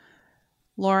canon.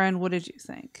 Lauren, what did you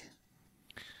think?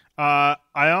 I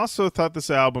also thought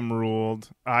this album ruled.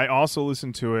 I also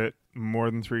listened to it more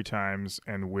than 3 times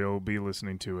and will be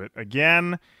listening to it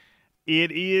again.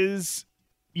 It is,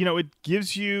 it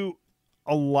gives you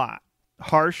a lot.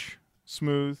 Harsh,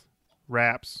 smooth,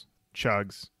 raps,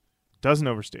 chugs. Doesn't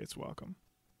overstay its welcome.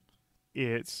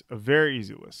 It's a very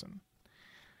easy listen.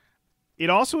 It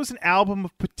also is an album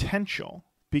of potential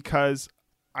because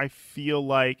I feel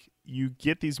like you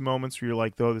get these moments where you're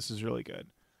like, oh, this is really good.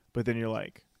 But then you're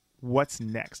like, what's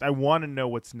next? I want to know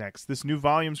what's next. This new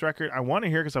Volumes record, I want to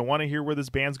hear because I want to hear where this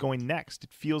band's going next.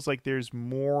 It feels like there's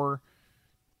more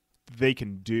they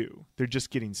can do. They're just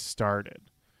getting started.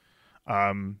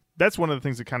 That's one of the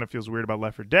things that kind of feels weird about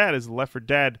Left 4 Dead is Left 4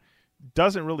 Dead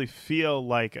doesn't really feel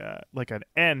like an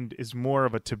end, is more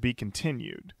of a to be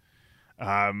continued.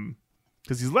 Because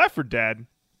he's Left 4 Dead,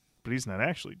 but he's not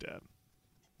actually dead.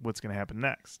 What's going to happen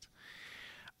next?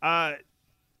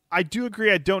 I do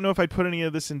agree. I don't know if I'd put any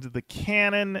of this into the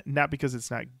canon, not because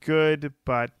it's not good,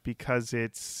 but because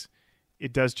it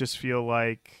does just feel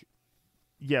like,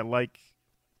 like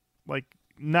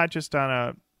not just on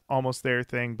a almost there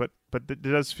thing, but it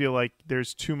does feel like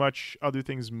there's too much other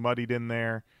things muddied in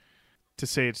there to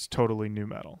say it's totally new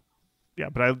metal. Yeah,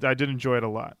 but I did enjoy it a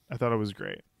lot. I thought it was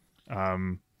great.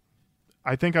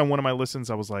 I think on one of my listens,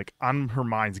 I was like, On Her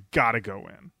Mind's gotta go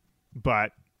in,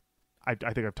 but I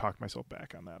think I've talked myself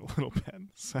back on that a little bit.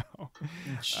 So,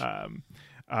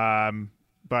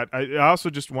 but I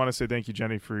also just want to say thank you,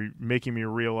 Jenny, for making me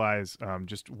realize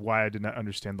just why I did not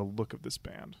understand the look of this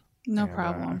band. No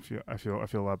problem. I feel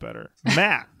a lot better.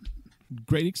 Matt,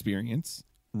 Great experience.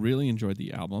 Really enjoyed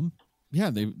the album. Yeah,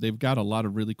 they've got a lot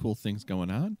of really cool things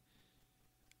going on.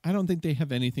 I don't think they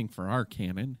have anything for our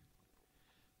canon,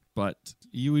 but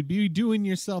you would be doing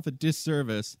yourself a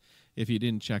disservice if you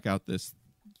didn't check out this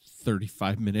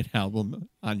 35-minute album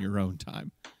on your own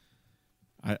time.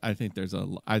 I think there's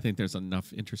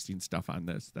enough interesting stuff on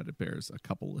this that it bears a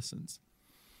couple listens.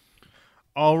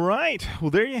 all right.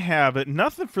 Well, there you have it.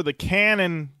 Nothing for the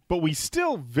canon, but we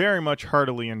still very much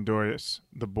heartily endorse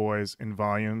the boys in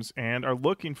Volumes and are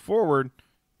looking forward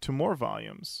to more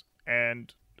Volumes.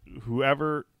 And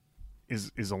whoever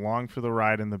is along for the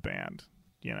ride in the band,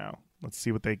 let's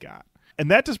see what they got. And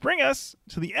that does bring us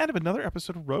to the end of another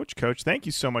episode of Roach Coach. Thank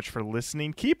you so much for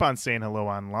listening. Keep on saying hello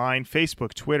online,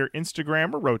 Facebook, Twitter,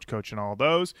 Instagram, or Roach Coach and all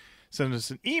those. Send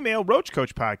us an email,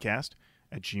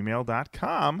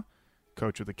 roachcoachpodcast@gmail.com.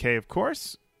 Coach with a K, of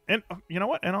course. And you know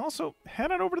what? And also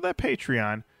head on over to that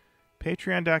Patreon,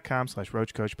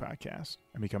 patreon.com/roachcoachpodcast,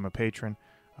 and become a patron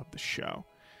of the show.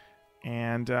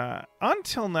 And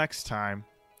until next time,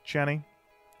 Jenny,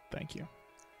 thank you.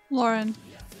 Lauren,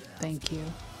 thank you.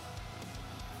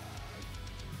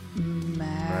 Matt,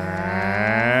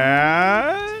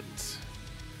 Matt,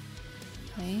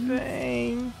 thank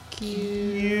thank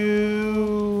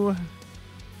you.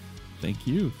 Thank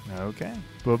you. Okay.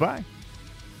 Bye-bye.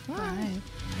 Bye.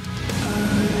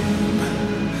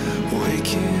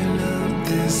 Waking up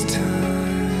this time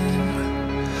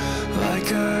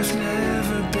like I've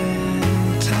never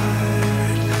been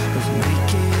tired of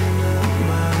making up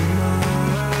my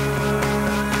mind.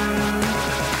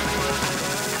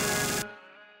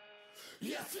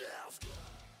 Yes, yes.